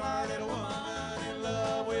good-hearted woman in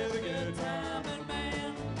love with a good-timing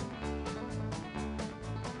man.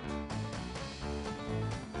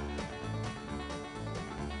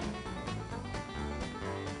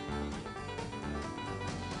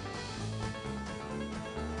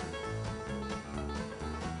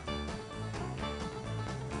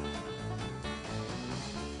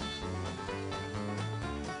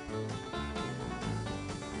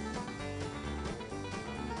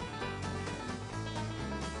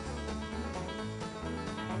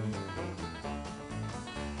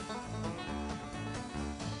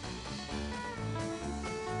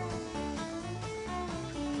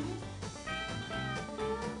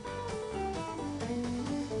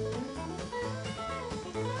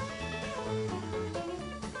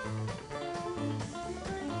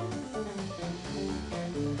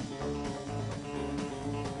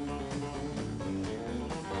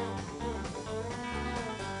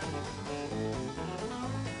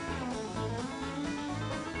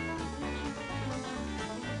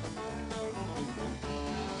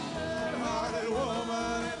 Good-hearted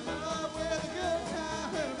woman in love with a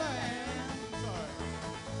good-timing man. Sorry.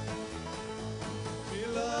 She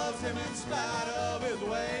loves him in spite of his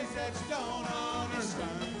ways that she don't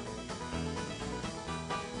understand.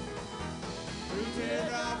 Through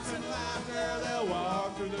teardrops and laughter, they'll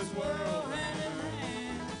walk through this world hand in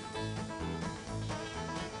hand.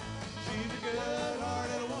 She's a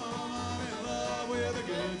good-hearted woman in love with a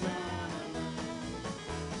good time.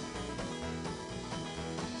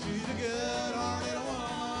 She's a good-hearted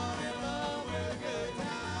woman in love with a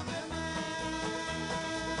good-timing man.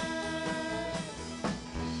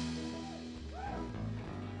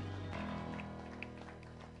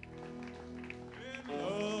 In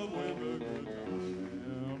love with a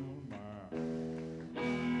good-timing man.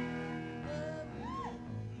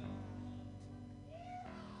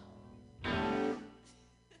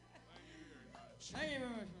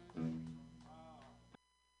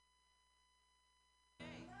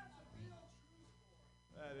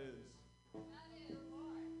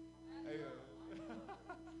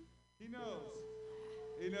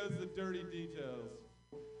 He knows the dirty details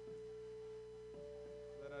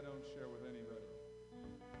that I don't share with anybody.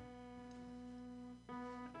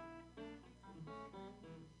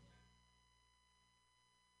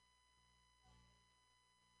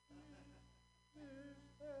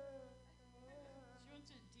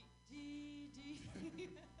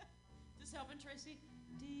 This helping, Tracy?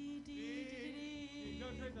 D, D, D, D, D. No,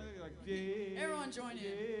 Tracy, I think like D. Everyone join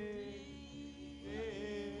in.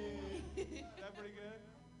 Is that pretty good?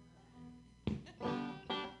 Yeah.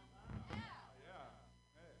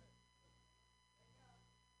 Hey.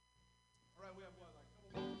 All right, we have what, like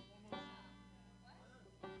a couple more? One more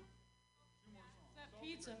song? Two more songs. It's that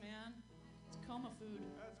pizza, man. It's coma food.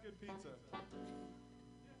 That's good pizza.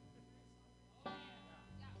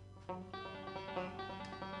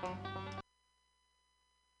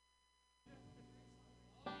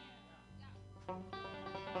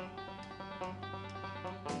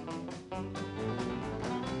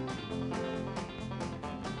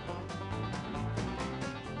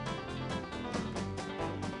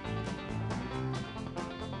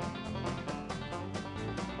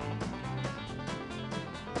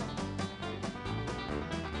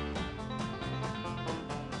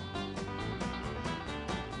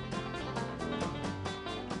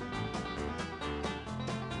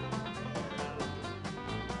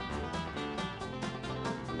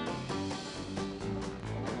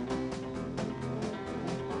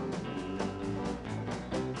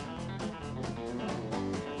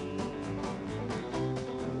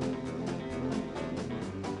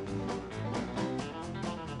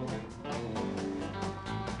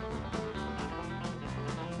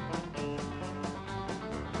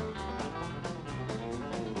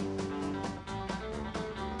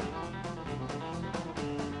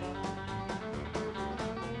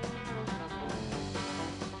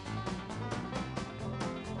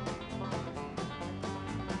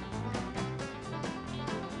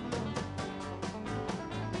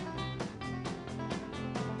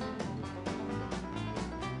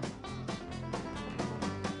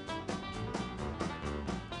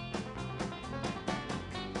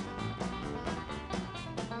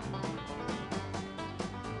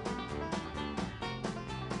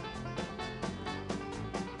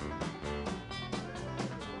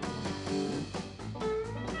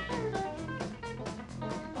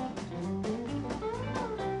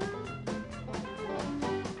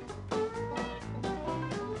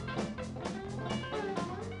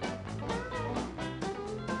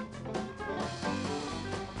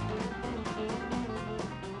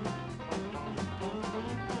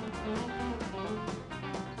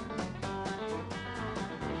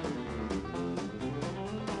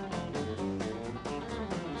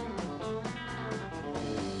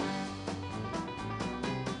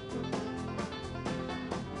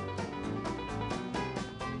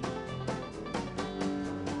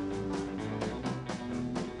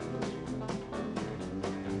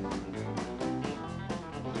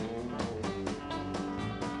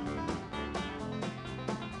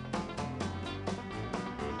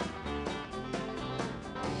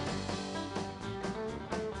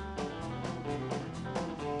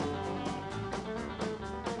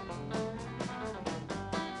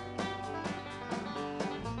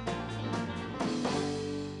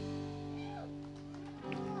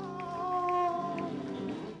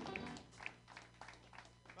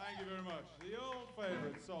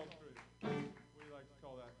 Salt Creek. We like to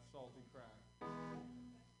call that salty crack.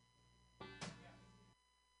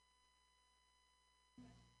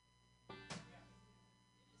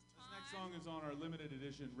 This next song is on our limited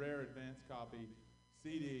edition rare advance copy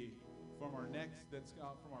CD from our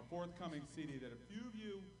from our forthcoming CD that a few of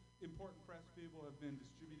you important press people have been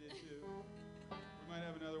distributed to. We might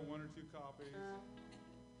have another 1 or 2 copies.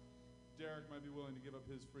 Derek might be willing to give up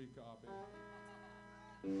his free copy.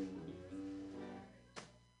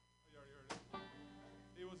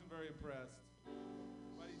 He wasn't very impressed,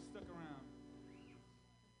 but he stuck around.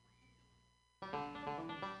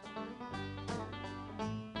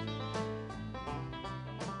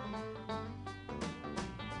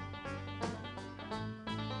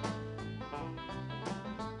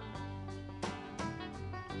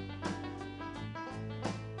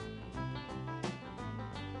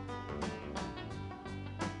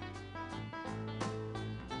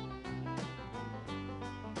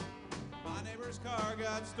 Car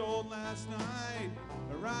got stolen last night,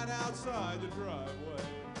 right outside the driveway.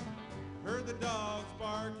 Heard the dogs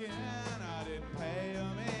barking, I didn't pay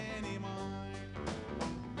them any mind.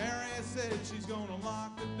 Mary said she's gonna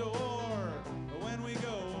lock the door when we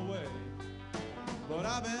go away. But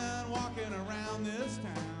I've been walking around this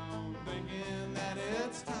town thinking that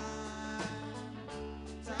it's time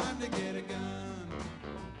to get a gun.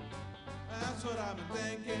 That's what I've been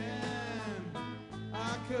thinking.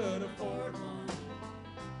 I could afford one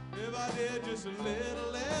if I did just a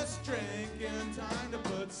little less drinking. Time to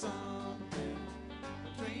put something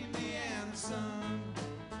between me and the sun.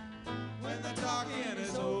 When the talking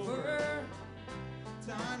is over,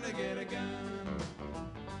 time to get a gun.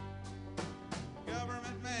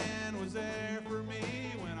 Government man was there for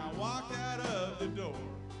me when I walked out of the door.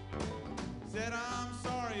 Said, I'm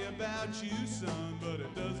sorry about you, son, but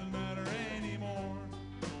it doesn't matter anymore.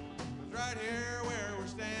 'Cause right here where we're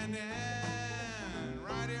standing,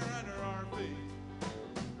 right here under our feet,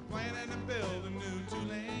 they're planning to build a new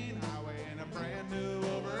two-lane highway and a brand new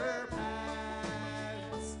overpass.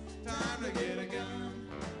 Time to get a gun.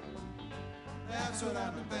 That's what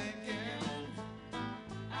I've been thinking.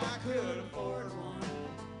 I could afford one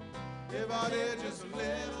if I did just a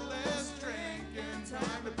little less drinking.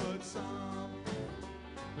 Time to put some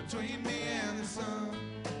between me and the sun.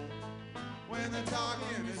 When the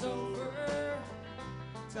talking is over,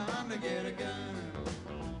 time to get a gun.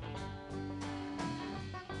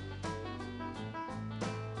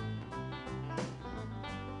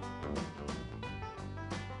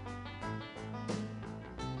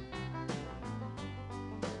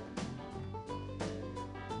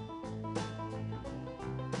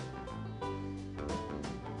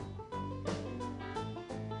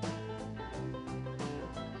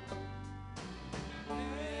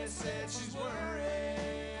 Said she's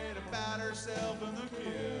worried about herself and the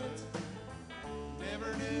kids.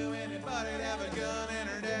 Never knew anybody'd have a gun, and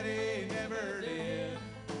her daddy never did.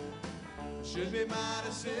 Should be my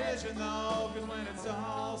decision though, 'cause when it's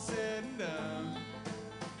all said and done,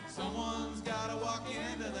 someone's gotta walk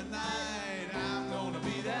into the night. I'm gonna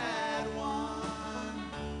be that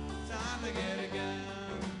one. Time to get a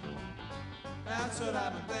gun. That's what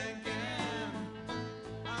I've been thinking.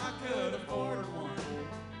 I could afford one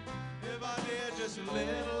if I did just a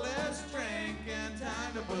little less drinking.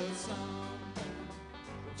 Time to put something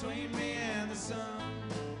between me and the sun.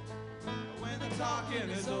 When the talking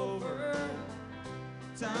is over,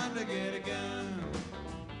 time to get a gun.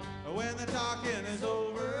 When the talking is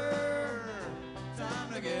over,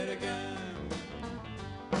 time to get a gun.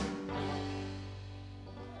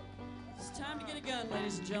 It's time to get a gun,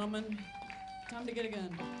 ladies and gentlemen. Time to get a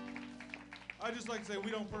gun. I'd just like to say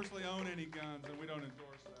we don't personally own any guns and we don't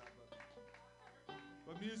endorse that,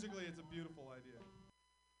 but musically it's a beautiful idea.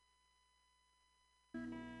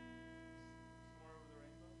 More Over the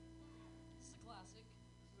Rainbow? This is a classic.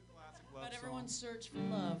 This is a classic love About song. everyone's search for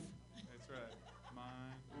love. That's right.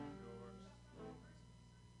 Mine, yours.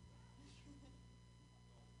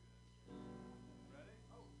 Ready?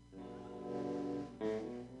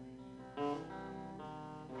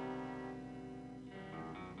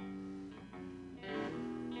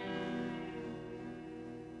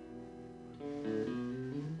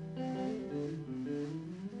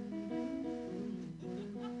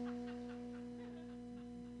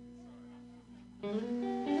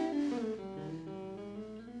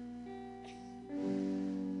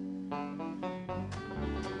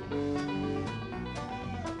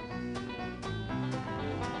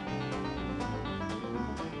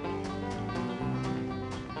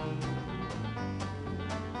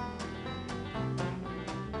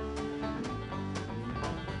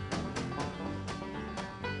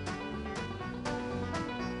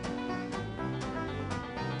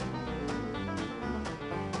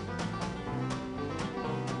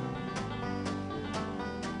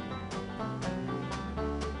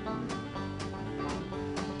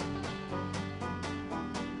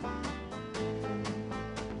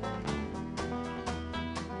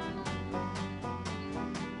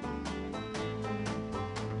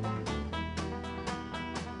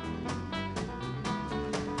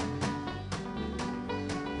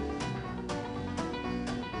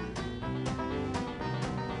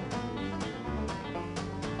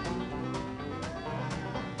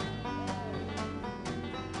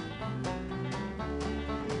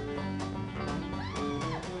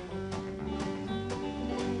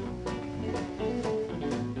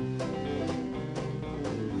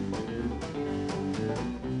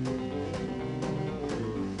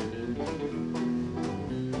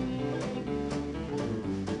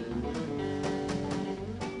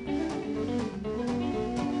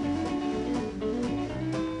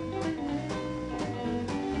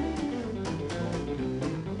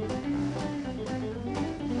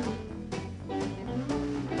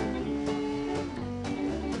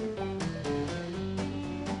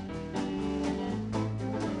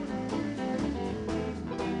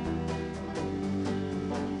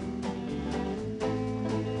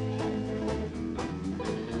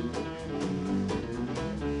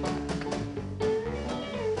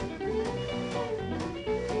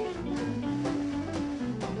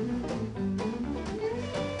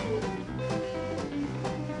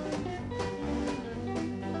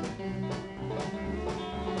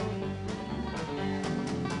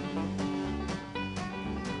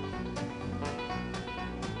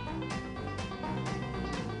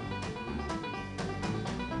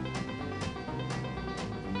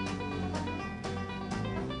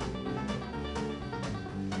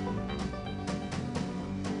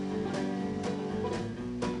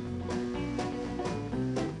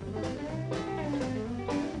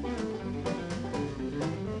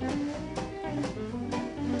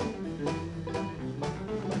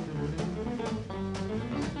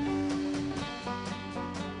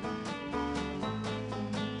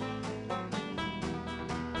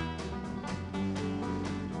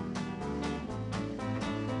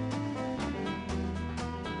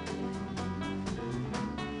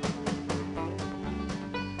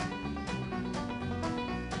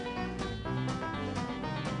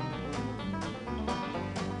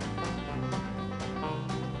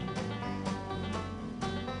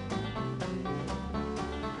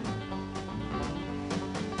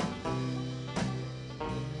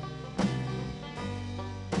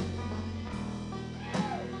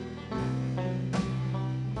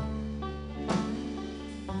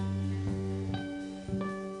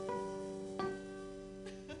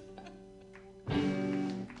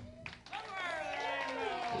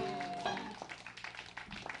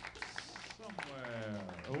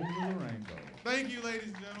 Thank you, ladies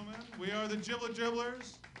and gentlemen. We are the Giblet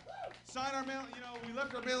Dribblers. Sign our mail. You know, we left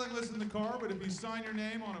our mailing list in the car, but if you sign your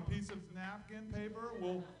name on a piece of napkin paper,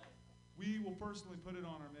 we will personally put it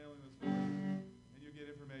on our mailing list for you, and you'll get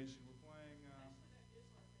information. We're playing.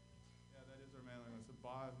 Yeah, that is our mailing list. A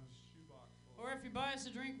shoebox full. Or if you buy us a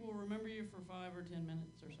drink, we'll remember you for 5 or 10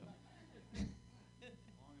 minutes or so. Long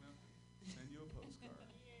enough to send you a postcard.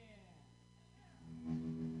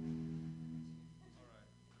 All right,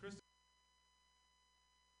 Chris.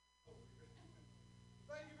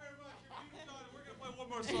 Thank you very much. You're beautiful. We're gonna play one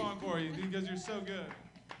more song for you because you're so good.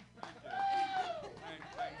 Thank you.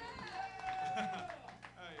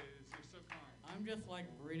 Hey, you're so kind. I'm just like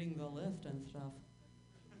reading the lift and stuff.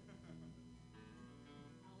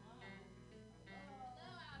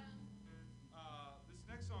 This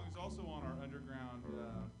next song is also on our underground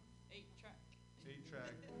 8-track.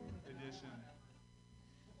 8-track edition.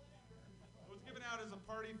 It was given out as a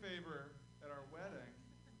party favor at our wedding,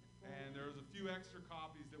 and there was a few extra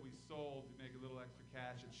copies that we sold to make a little extra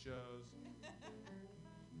cash at shows. And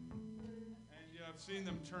you know, I've seen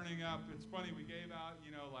them turning up. It's funny, we gave out,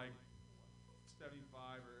 you know, like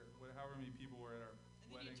 75 or however many people were at our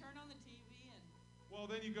wedding. And then you turn on the TV and... Well,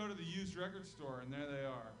 then you go to the used record store, and there they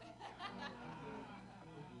are.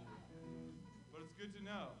 But it's good to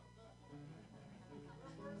know.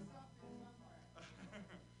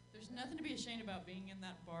 There's nothing to be ashamed about being in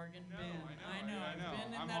that bargain No, bin. I know. I've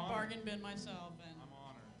been in I'm that honored. bargain bin myself, and I'm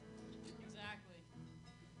honored. exactly.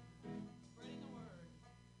 Spreading the word.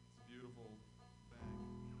 It's a beautiful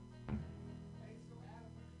thing.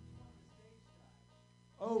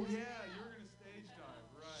 Oh, yeah, you were going to stage dive,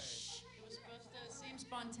 right. It was supposed to seem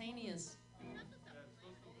spontaneous. Yeah, it's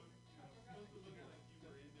supposed to look, like you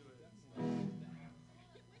were into it.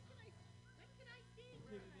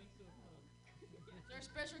 It's our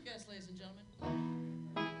special guest, ladies and gentlemen.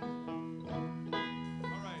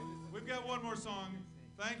 All right, we've got one more song.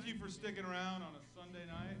 Thank you for sticking around on a Sunday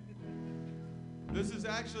night. This is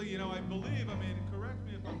actually, you know, I believe, I mean, correct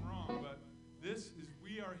me if I'm wrong, but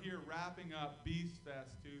we are here wrapping up Beast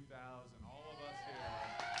Fest 2000, all of us here.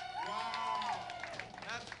 Wow,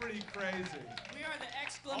 that's pretty crazy. We are the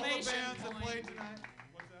All the exclamation bands that point. played tonight.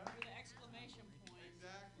 What's that? We're the exclamation point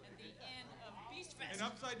Exactly. at the end of Beast Fest. An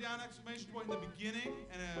upside down exclamation point in the beginning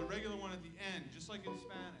and a regular one at the end, just like in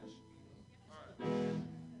Spanish. All right.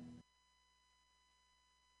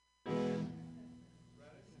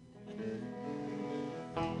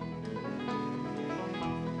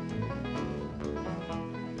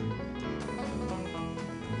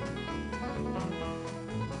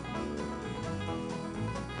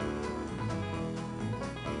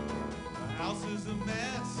 The house is a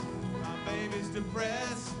mess. My baby's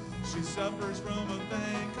depressed. She suffers from a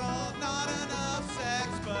thing called not enough sex,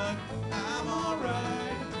 but I'm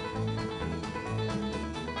alright.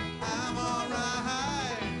 I'm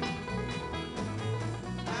alright.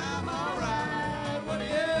 I'm alright. What are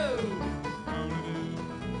you gonna do?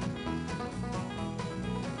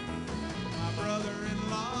 My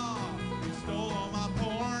brother-in-law, he stole all my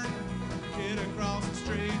porn. Kid across the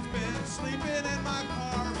street's been sleeping in my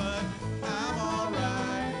car, but I'm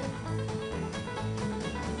alright.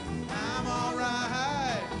 I'm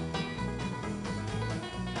alright.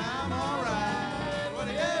 I'm alright. What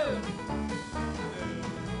are you?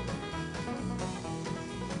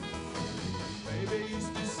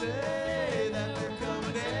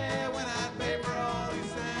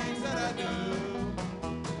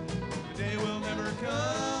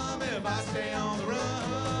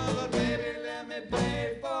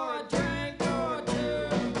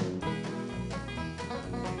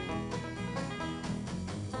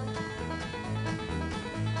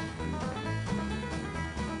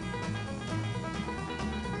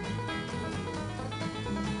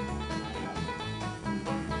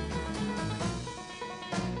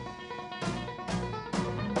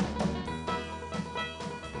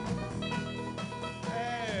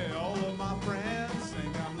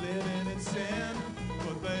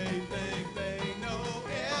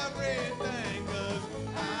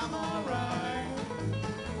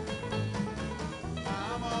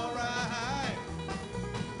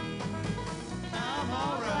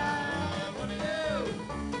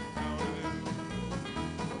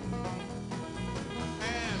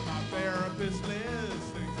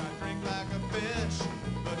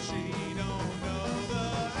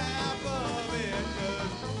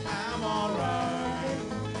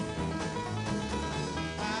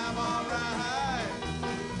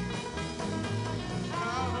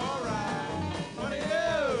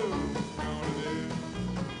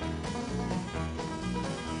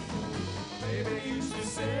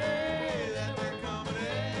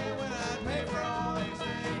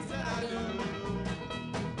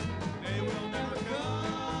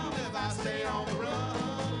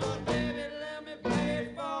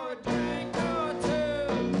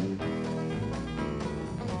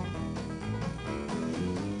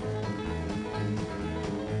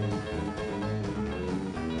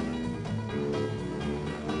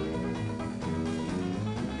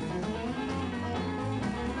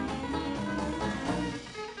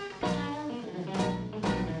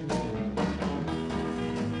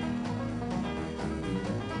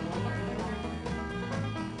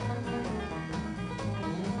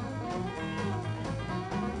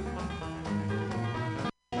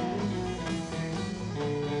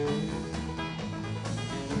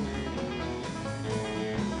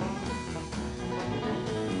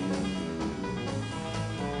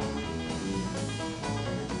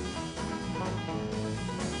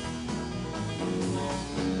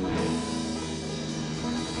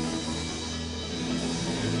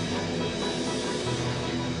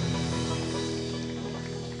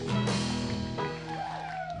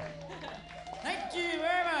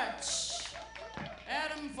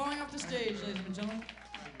 stage, ladies and gentlemen.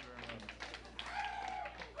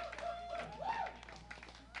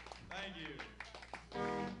 Thank you.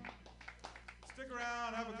 Stick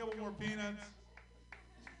around, have a couple more peanuts.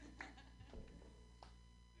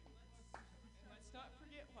 Let's not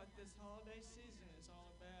forget what this holiday season is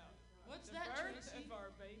all about. What's the that, birth Tracy? of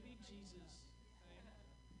our baby Jesus.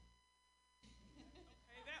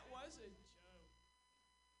 Hey, that was a joke.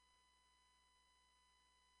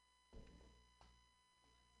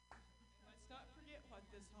 Let's not forget what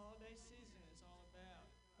this holiday season is all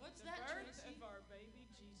about. What's the that, birth Tracy? of our baby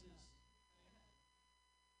Jesus.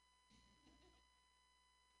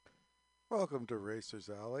 Welcome to Racers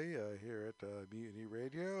Alley here at Mutiny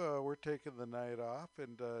Radio. We're taking the night off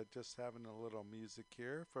and just having a little music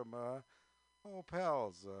here from old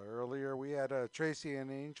pals. Earlier we had Tracy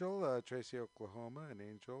and Angel, Tracy, Oklahoma, and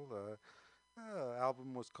Angel.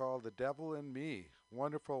 Album was called The Devil in Me.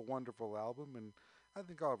 Wonderful, wonderful album, and I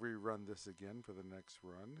think I'll rerun this again for the next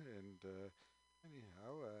run. And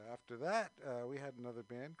anyhow, after that, we had another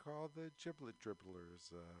band called the Giblet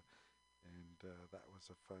Dribblers. And that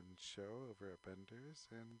was a fun show over at Bender's,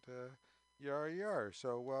 and yar yar.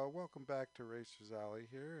 So welcome back to Racers Alley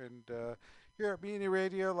here, and here at Mutiny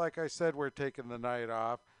Radio, like I said, we're taking the night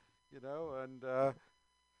off, and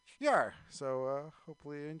yar. So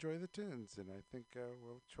hopefully you enjoy the tunes, and I think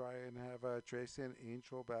we'll try and have Tracy and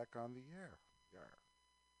Angel back on the air. Yar.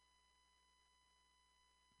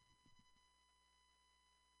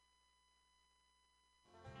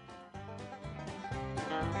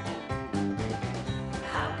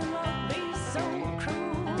 How can love be so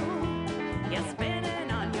cruel? You're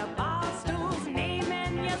spinning on your bar stools,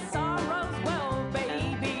 naming your sorrows. Well,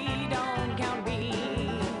 baby, don't count me.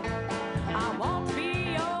 I won't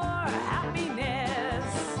be your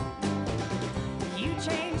happiness. You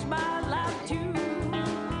changed my life too.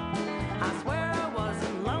 I swear I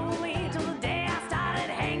wasn't lonely till the day I started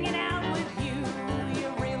hanging out with you.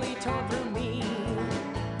 You really tore through me.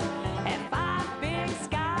 And five big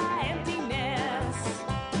sky emptiness.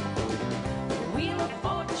 Wheel of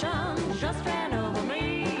fortune just ran over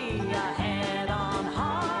me. A head-on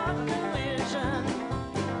hard collision.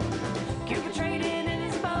 Cupid trading in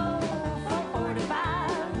his bow for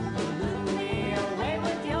 45. Blew me away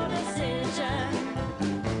with your decision.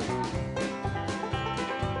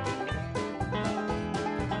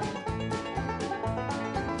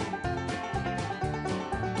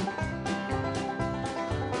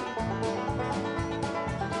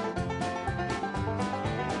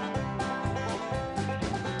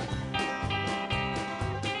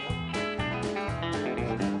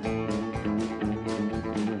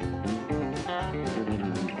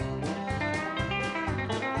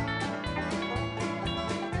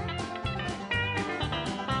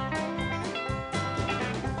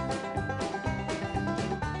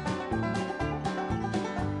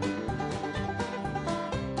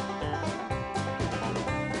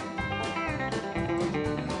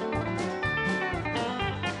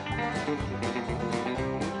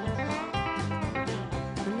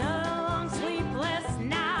 Another long sleepless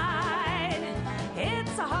night.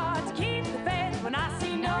 It's so hard to keep the faith when I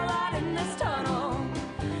see no light in this tunnel.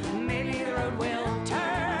 Maybe the road will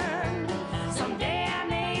turn. Someday I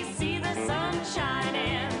may see the sun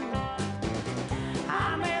shining.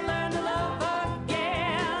 I may learn to love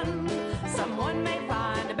again. Someone may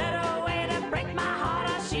find a better way to break my heart,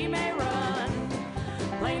 or she may run.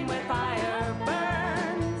 Playing with fire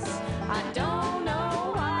burns. I don't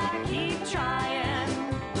know why I keep trying.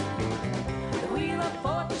 The wheel of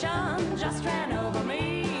fortune just ran over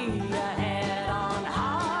me. A head-on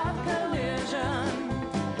hard collision.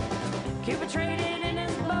 Cupid traded in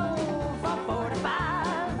his bow for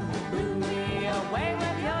 45. Blew me away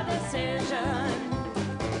with your decision.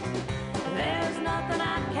 There's nothing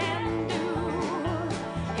I can do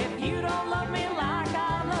if you don't love me like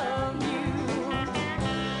I love you.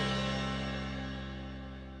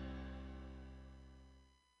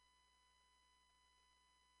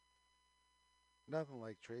 Nothing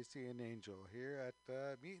like Tracy and Angel here at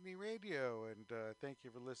Mutiny Radio, and thank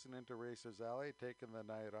you for listening to Racers Alley, taking the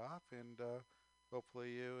night off, and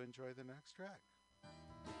hopefully you enjoy the next track.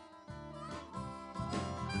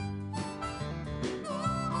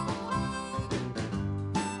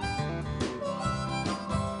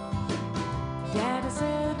 Daddy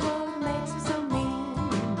said, what makes you so mean?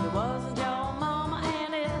 It wasn't your mama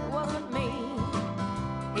and it wasn't me.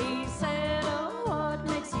 He said, oh, what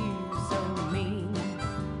makes you so mean?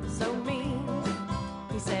 So mean.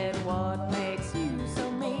 He said, what makes you so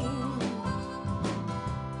mean?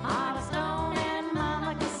 Heart of stone and mind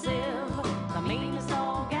like a sieve. The mean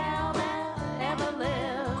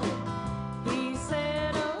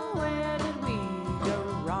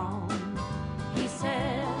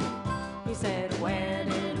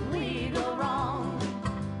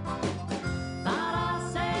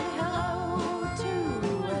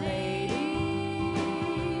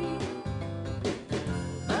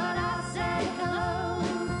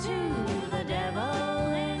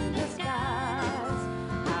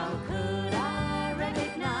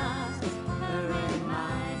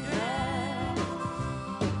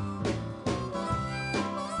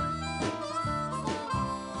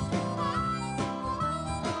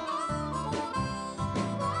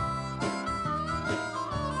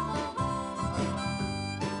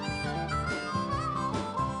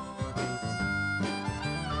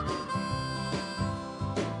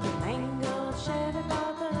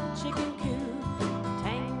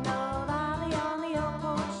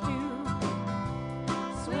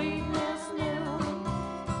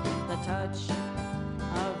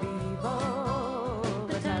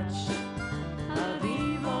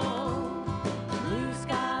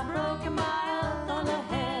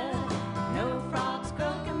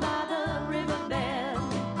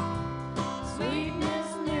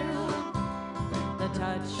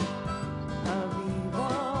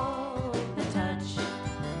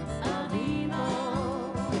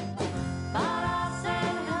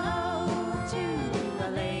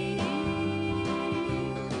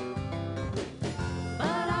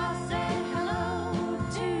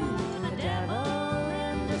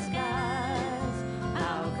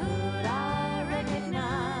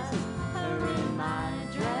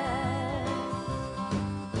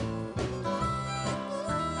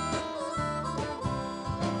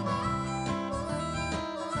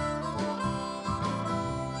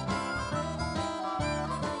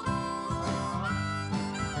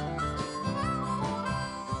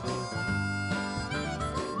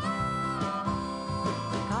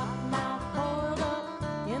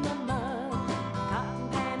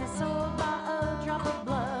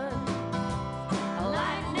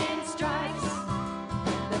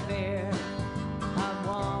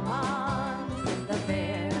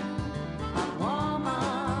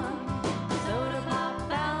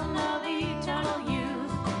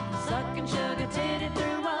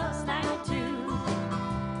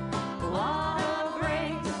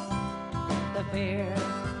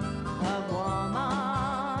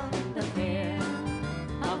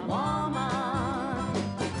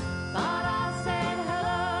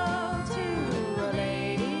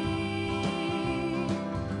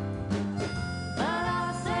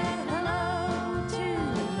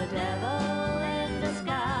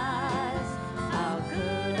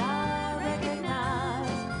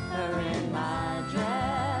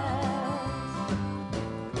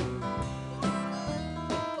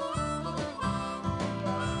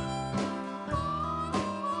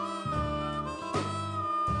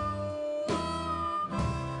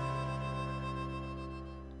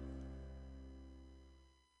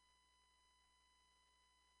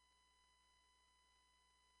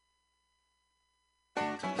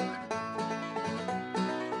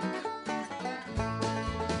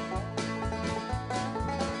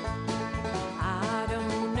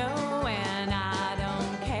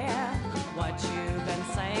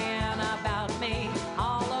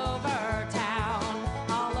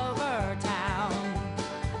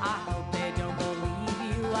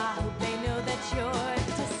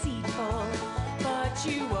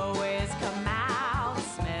always come out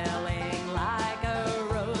smelling like a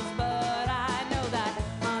rose, but I know that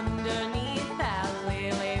underneath that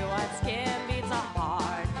lily white skin beats a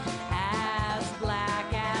heart as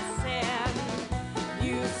black as sin.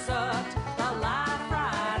 You sucked the life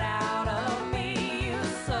right out of me. You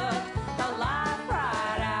sucked the life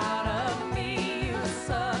right out of me. You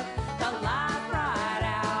sucked the life right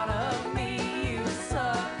out of me. You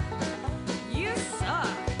suck. You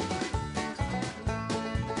suck.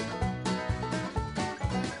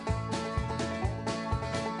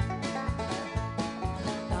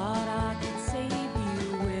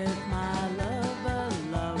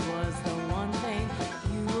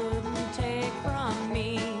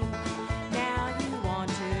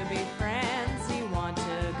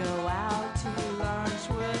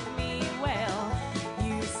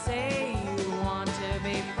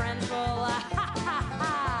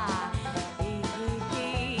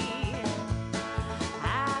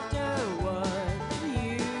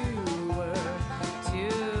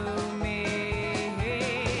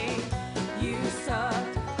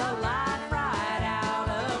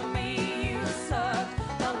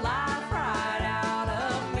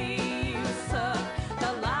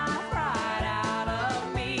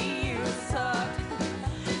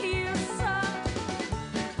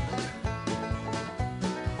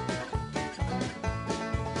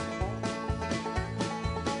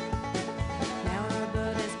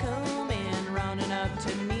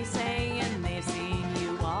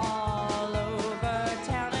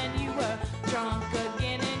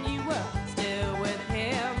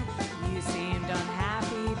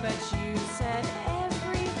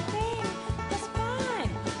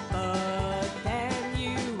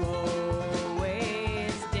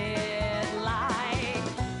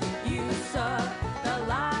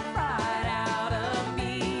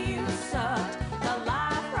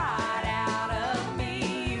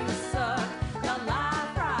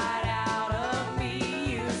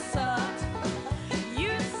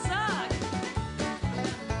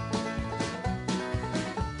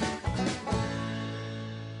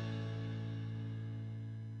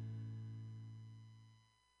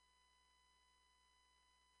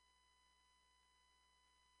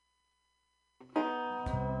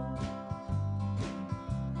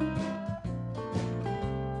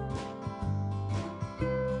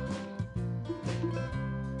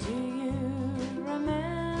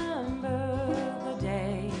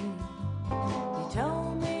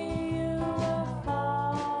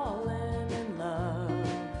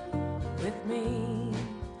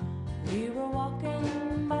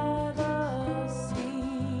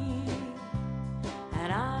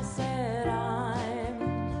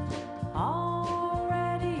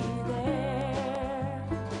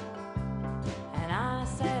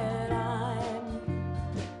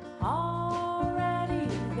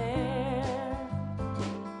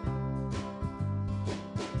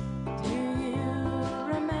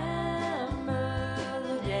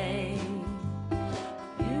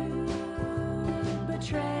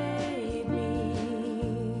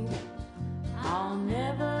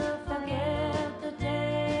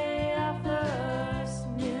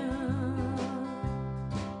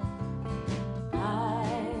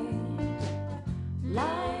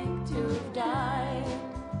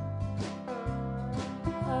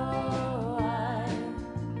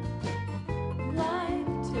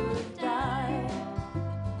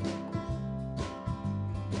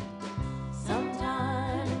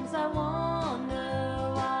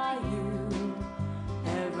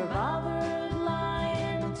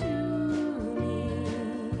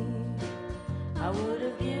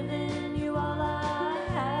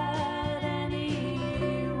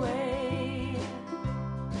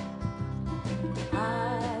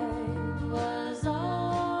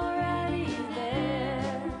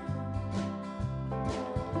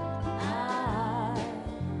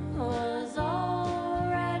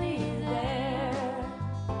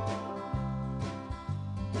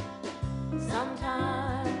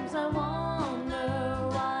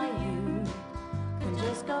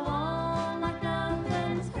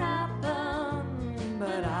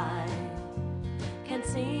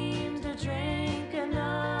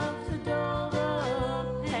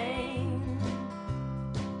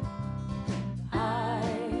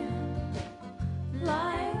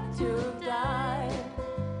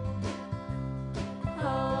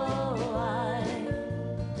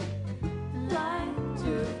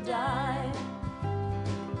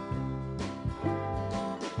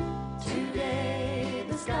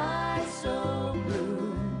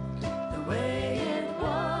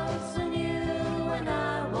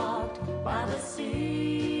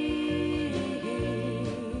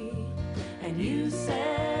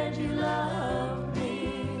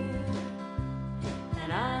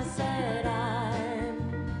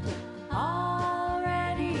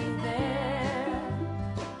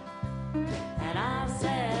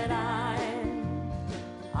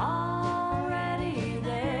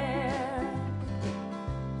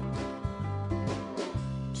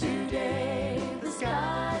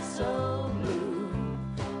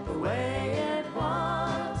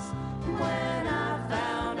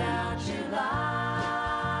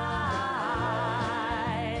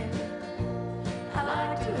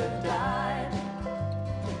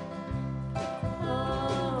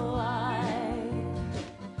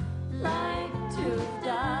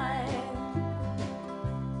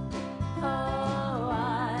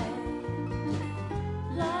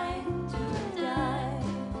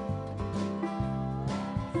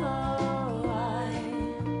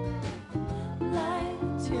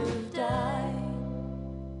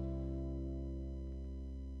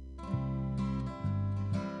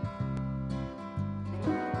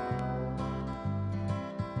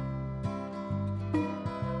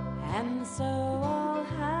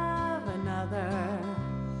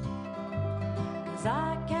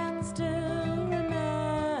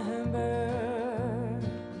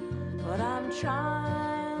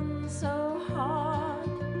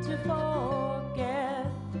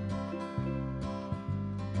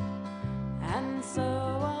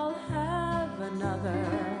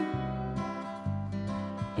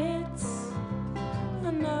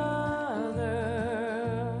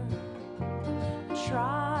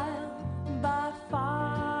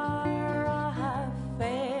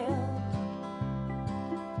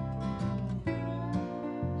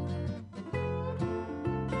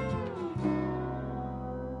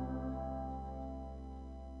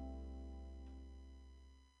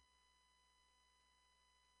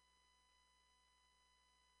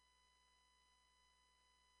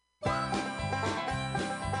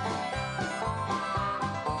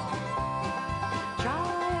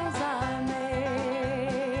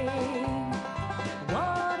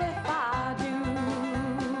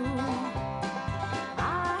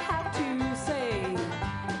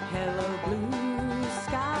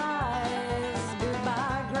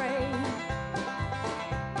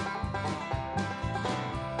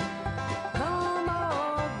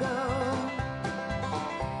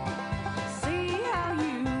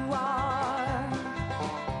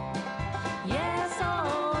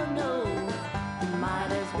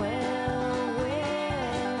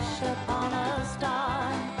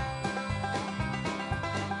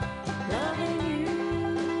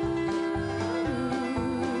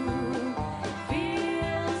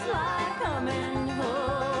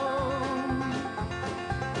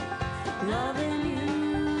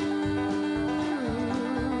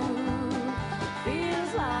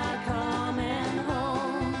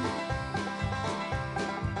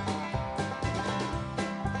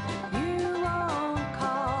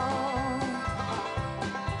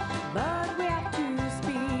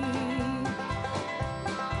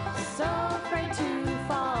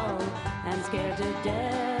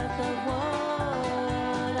 death of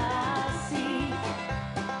what I see.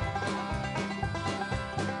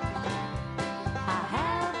 I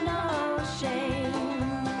have no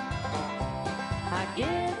shame, I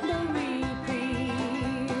get no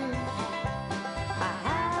reprieve. I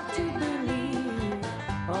have to believe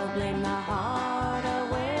or blame the heart I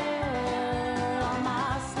wear on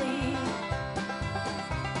my sleeve.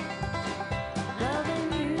 Loving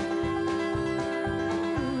you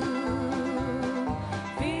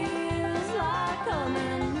feels like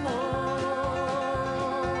coming home.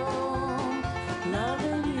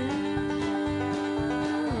 Loving you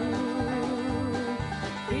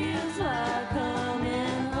feels like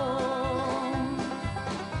coming home.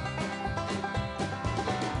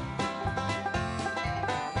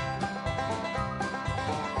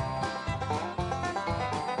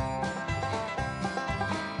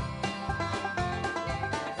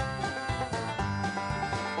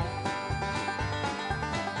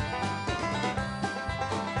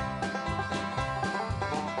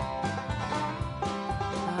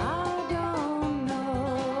 I don't know,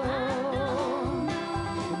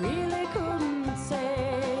 really couldn't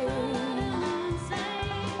say.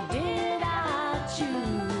 Did I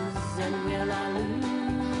choose and will I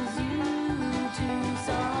lose you too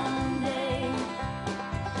someday?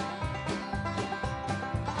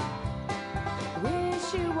 Wish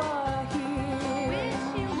you were here.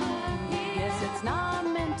 Guess it's not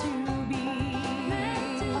meant to be.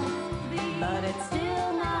 But it's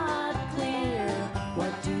still not clear.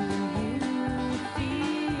 What do you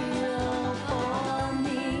feel for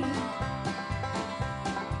me?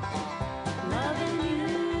 Loving you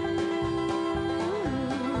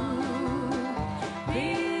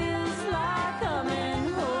feels like coming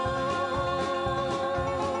home.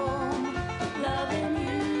 Loving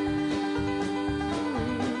you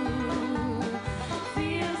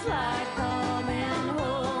feels like coming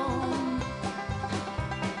home.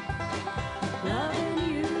 Loving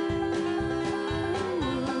you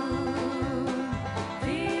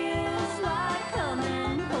feels like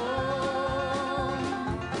coming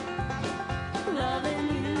home. Loving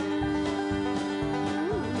you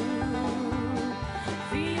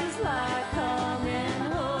feels like coming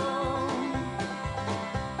home.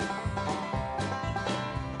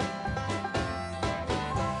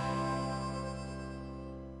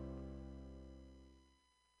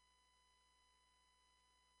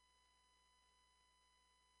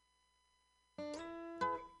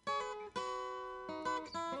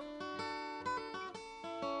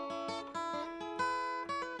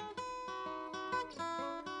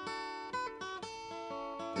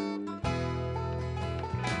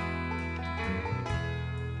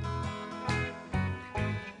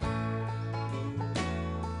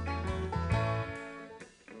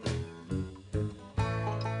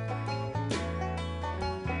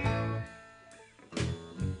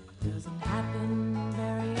 Doesn't happen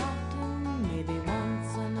very often, maybe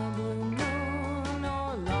once in a blue moon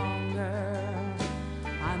or longer.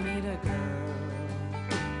 I meet a girl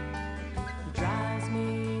who drives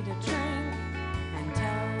me to drink and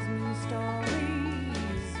tells me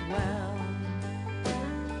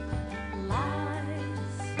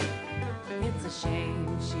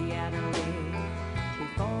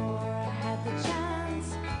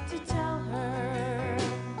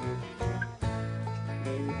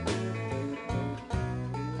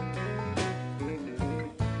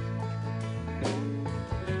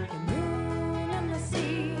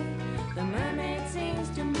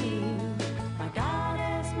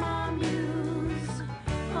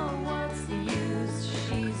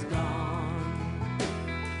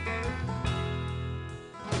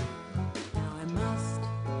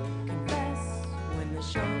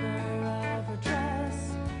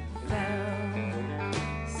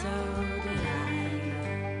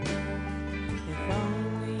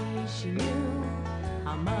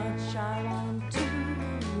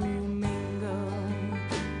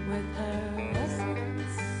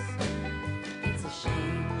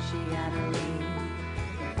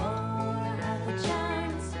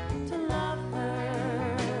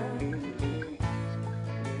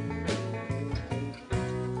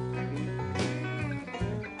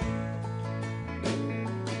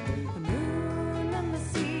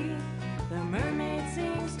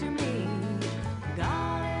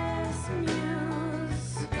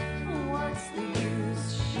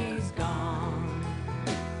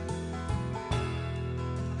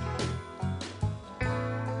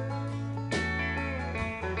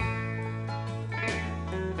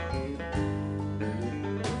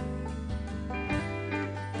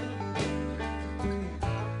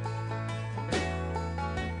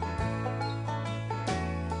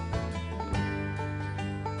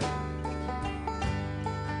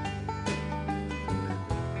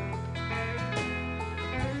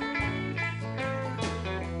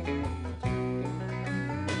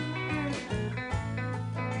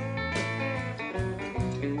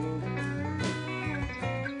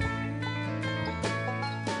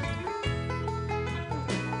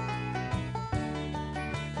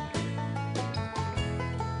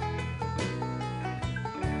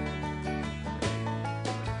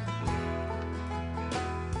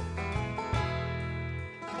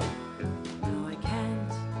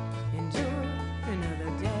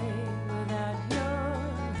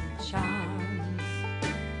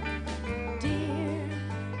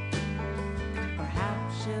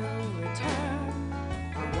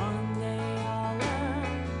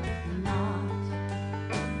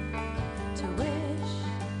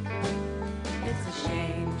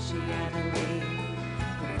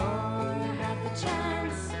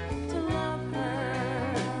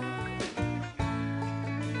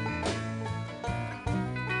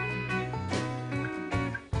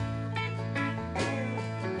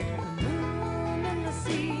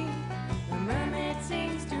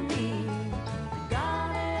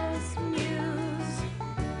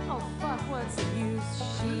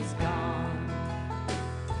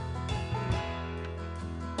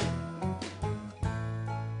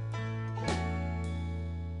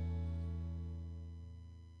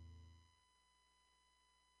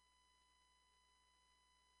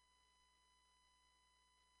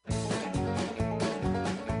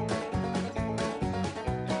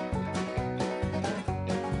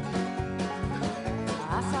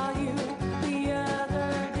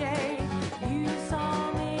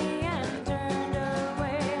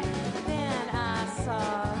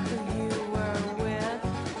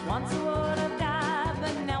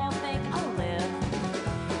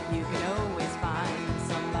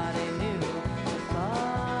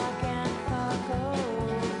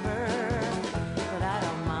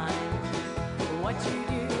you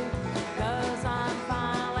do, 'cause I'm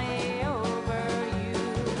finally over you.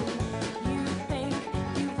 You think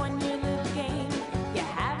you've won your little game, you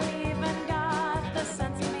haven't even got the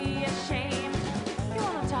sense to be ashamed. You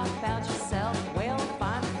wanna talk about yourself? Well,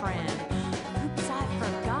 fine friend. Oops, I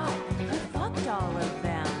forgot, you fucked all of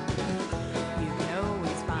them. You can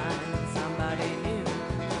always find somebody new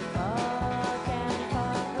to fuck and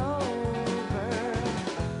fuck over,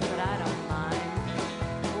 but I don't mind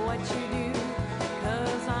what you do,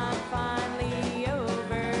 'cause I'm finally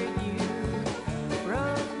over you.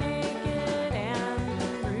 Broke, naked, and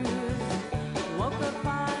bruised, woke up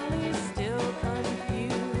finally still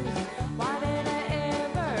confused. Why did I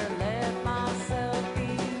ever let myself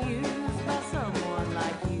be used by someone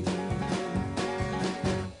like you?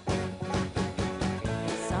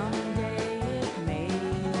 Someday it may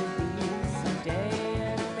be, someday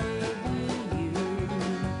it may be you.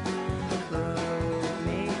 Broke,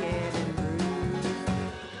 naked, and bruised.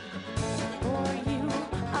 For you,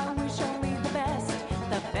 I wish only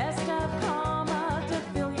the best of karma to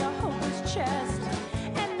fill your hopeless chest.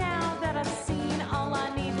 And now that I've seen all I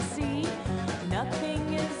need to see, nothing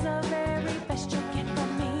is the very best you'll get from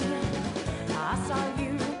me. I saw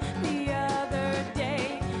you the other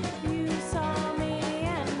day, you saw me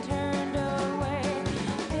and turned away.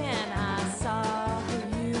 Then I saw who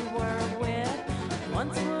you were with,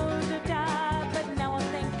 once would have died, but now I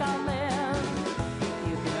think I'll live.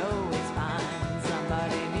 You can always find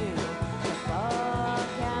somebody new to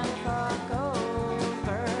fuck and fuck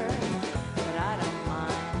over, but I don't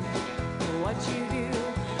mind what you do,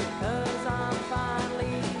 'cause I'm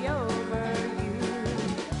finally over you.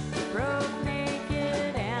 Broke,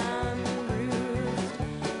 naked, and bruised,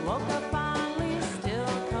 woke up finally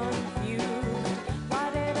still confused. Why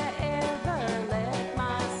did I ever let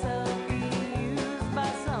myself be used by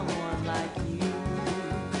someone like you?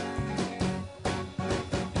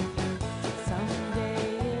 Someday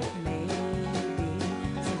it may be,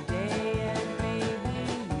 someday it may be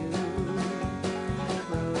you.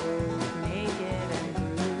 Broke, naked, and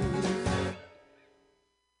bruised.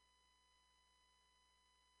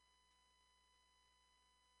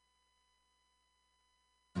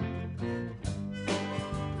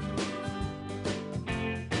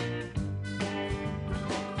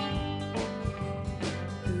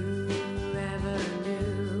 Whoever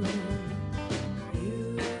knew you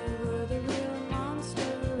were the real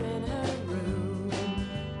monster in her room?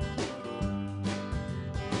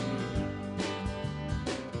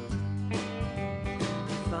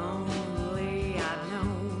 If only I'd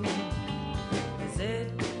known. Is it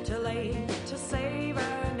too late to save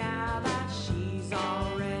her now that she's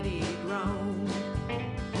already grown?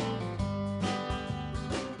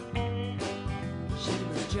 She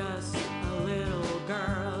was just a little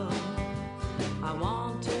girl